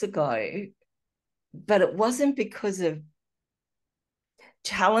weeks ago, but it wasn't because of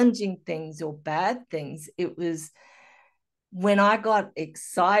challenging things or bad things. It was when I got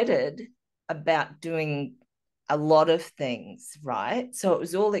excited about doing a lot of things, right? So it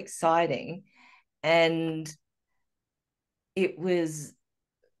was all exciting. And it was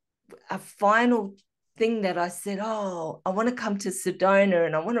a final thing that I said, I want to come to Sedona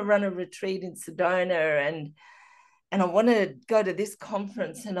and I want to run a retreat in Sedona and I want to go to this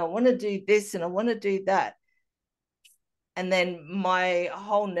conference and I want to do this and I want to do that. And then my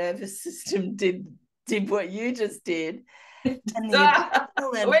whole nervous system did what you just did. And the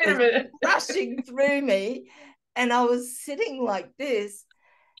adrenaline Wait a minute. rushing through me. And I was sitting like this.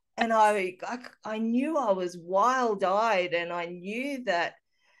 And I knew I was wild-eyed, and I knew that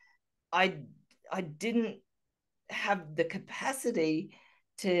I didn't have the capacity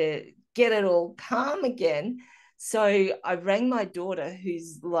to get it all calm again. So I rang my daughter,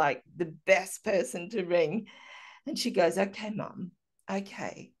 who's like the best person to ring. And she goes, okay, Mum,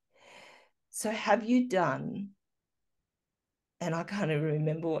 okay. So have you done? And I can't even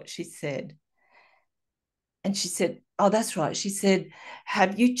remember what she said. And she said, oh, that's right. She said,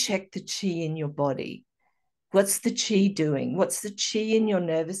 have you checked the chi in your body? What's the chi doing? What's the chi in your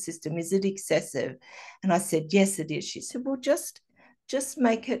nervous system? Is it excessive? And I said, yes, it is. She said, well, just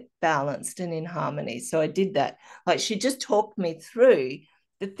make it balanced and in harmony. So I did that. Like, she just talked me through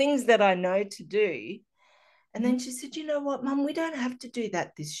the things that I know to do. And then she said, you know what, Mum, we don't have to do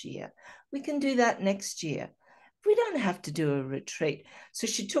that this year. We can do that next year. We don't have to do a retreat. So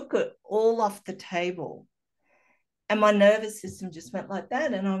she took it all off the table. And my nervous system just went like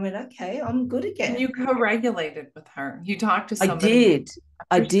that. And I went, okay, I'm good again. And you co-regulated with her. You talked to somebody.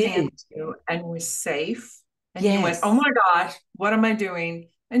 I did. You and was safe. And yes. You went, oh my gosh, what am I doing?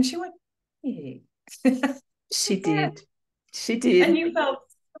 And she went, hey. She did. She did. And you felt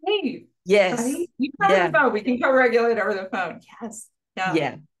safe. Yes. Right? You covered the phone. We can co-regulate over the phone. Yes.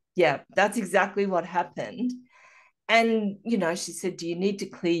 Yeah. That's exactly what happened. And, she said, do you need to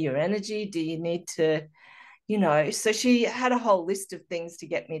clear your energy? Do you need to, so she had a whole list of things to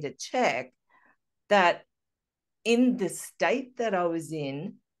get me to check that in the state that I was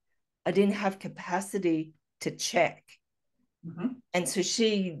in, I didn't have capacity to check. Mm-hmm. And so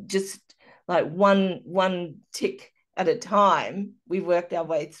she just, like, one tick at a time, we worked our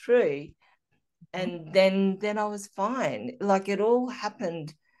way through. And then I was fine. Like, it all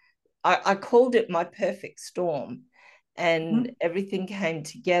happened. I called it my perfect storm, and everything came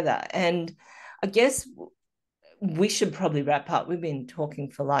together. And I guess we should probably wrap up. We've been talking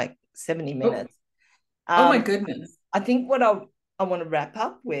for like 70 minutes. Oh my goodness. I think what I want to wrap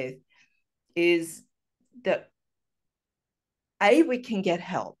up with is that A, we can get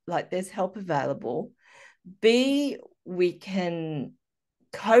help, like there's help available. B, we can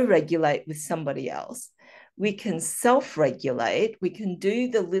co-regulate with somebody else. We can self-regulate. We can do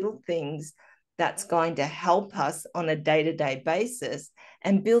the little things that's going to help us on a day-to-day basis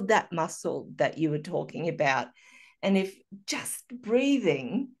and build that muscle that you were talking about. And if just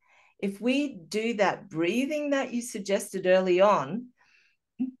breathing, if we do that breathing that you suggested early on,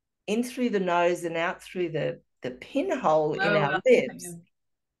 in through the nose and out through the pinhole in our lips.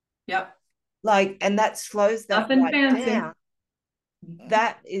 Yep. Like, and that slows that Nothing right fancy. down.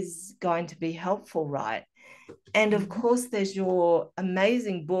 That is going to be helpful, right? And of course, there's your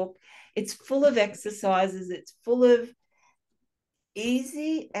amazing book. It's full of exercises. It's full of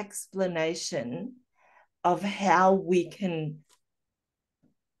easy explanation of how we can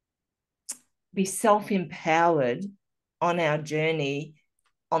be self-empowered on our journey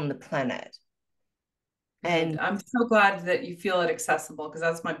on the planet. And I'm so glad that you feel it accessible, because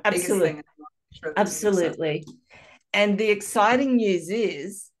that's my biggest thing. Absolutely. And the exciting news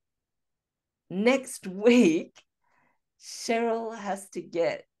is next week, Cheryl has to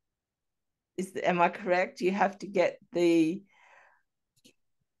get, am I correct? You have to get the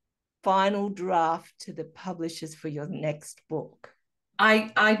final draft to the publishers for your next book.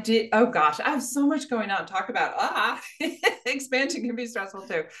 I did. Oh gosh, I have so much going on. Talk about expansion can be stressful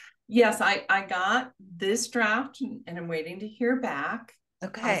too. Yes, I got this draft and I'm waiting to hear back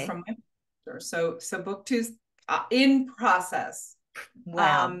from my publisher. So book 2's in process.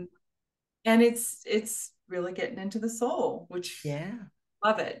 Wow. And it's really getting into the soul, which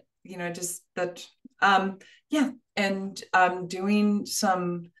love it. You know, just that and I'm doing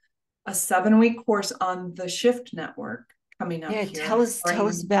a 7-week course on the Shift Network coming up here. Tell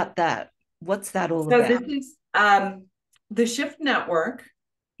us about that. What's that all about? This is the Shift Network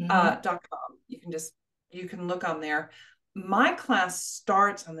 .com. You can look on there. My class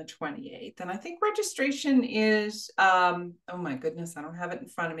starts on the 28th, and I think registration is oh my goodness, I don't have it in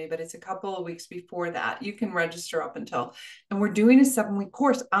front of me, but it's a couple of weeks before that. You can register up until, and we're doing a 7-week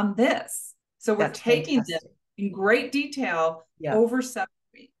course on this. So we're taking this in great detail over 7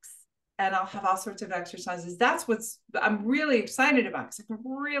 weeks. And I'll have all sorts of exercises. That's what's I'm really excited about, because I can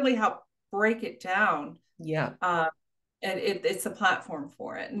really help break it down. And it's a platform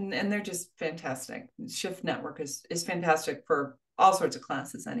for it. And they're just fantastic. Shift Network is fantastic for all sorts of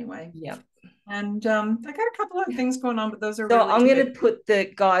classes anyway. And I got a couple of things going on, but those are really I'm going to put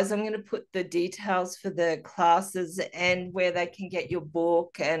the details for the classes and where they can get your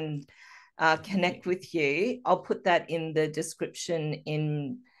book and connect with you. I'll put that in the description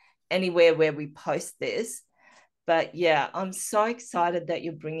in anywhere where we post this. But yeah, I'm so excited that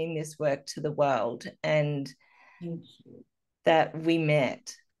you're bringing this work to the world and that we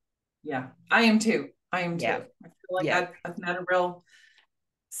met. Yeah, I am too. I feel like I've met a real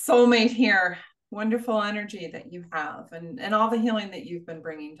soulmate here. Wonderful energy that you have, and all the healing that you've been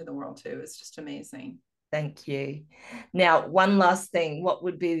bringing to the world too. It's just amazing. Thank you. Now, one last thing. What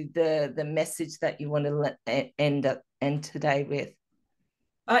would be the message that you want to end today with?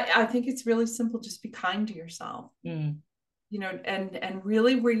 I think it's really simple. Just be kind to yourself. You know, and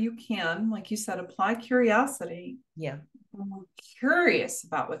really, where you can, like you said, apply curiosity. When we're curious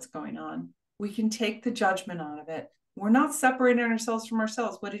about what's going on, we can take the judgment out of it. We're not separating ourselves from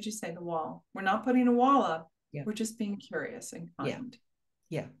ourselves. What did you say? The wall. We're not putting a wall up. We're just being curious and kind.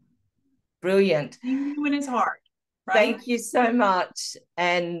 Brilliant. When it's hard, right? Thank you so much.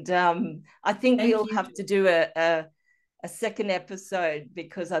 And I think we'll have to do a second episode,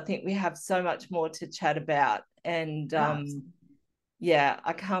 because I think we have so much more to chat about. And I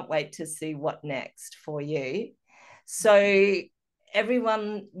can't wait to see what next for you. So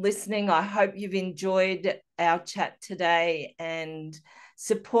everyone listening, I hope you've enjoyed our chat today, and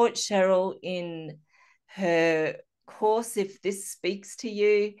support Cheryl in her course if this speaks to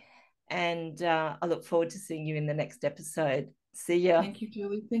you. And I look forward to seeing you in the next episode. See ya. Thank you,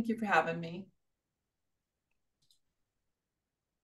 Julie. Thank you for having me.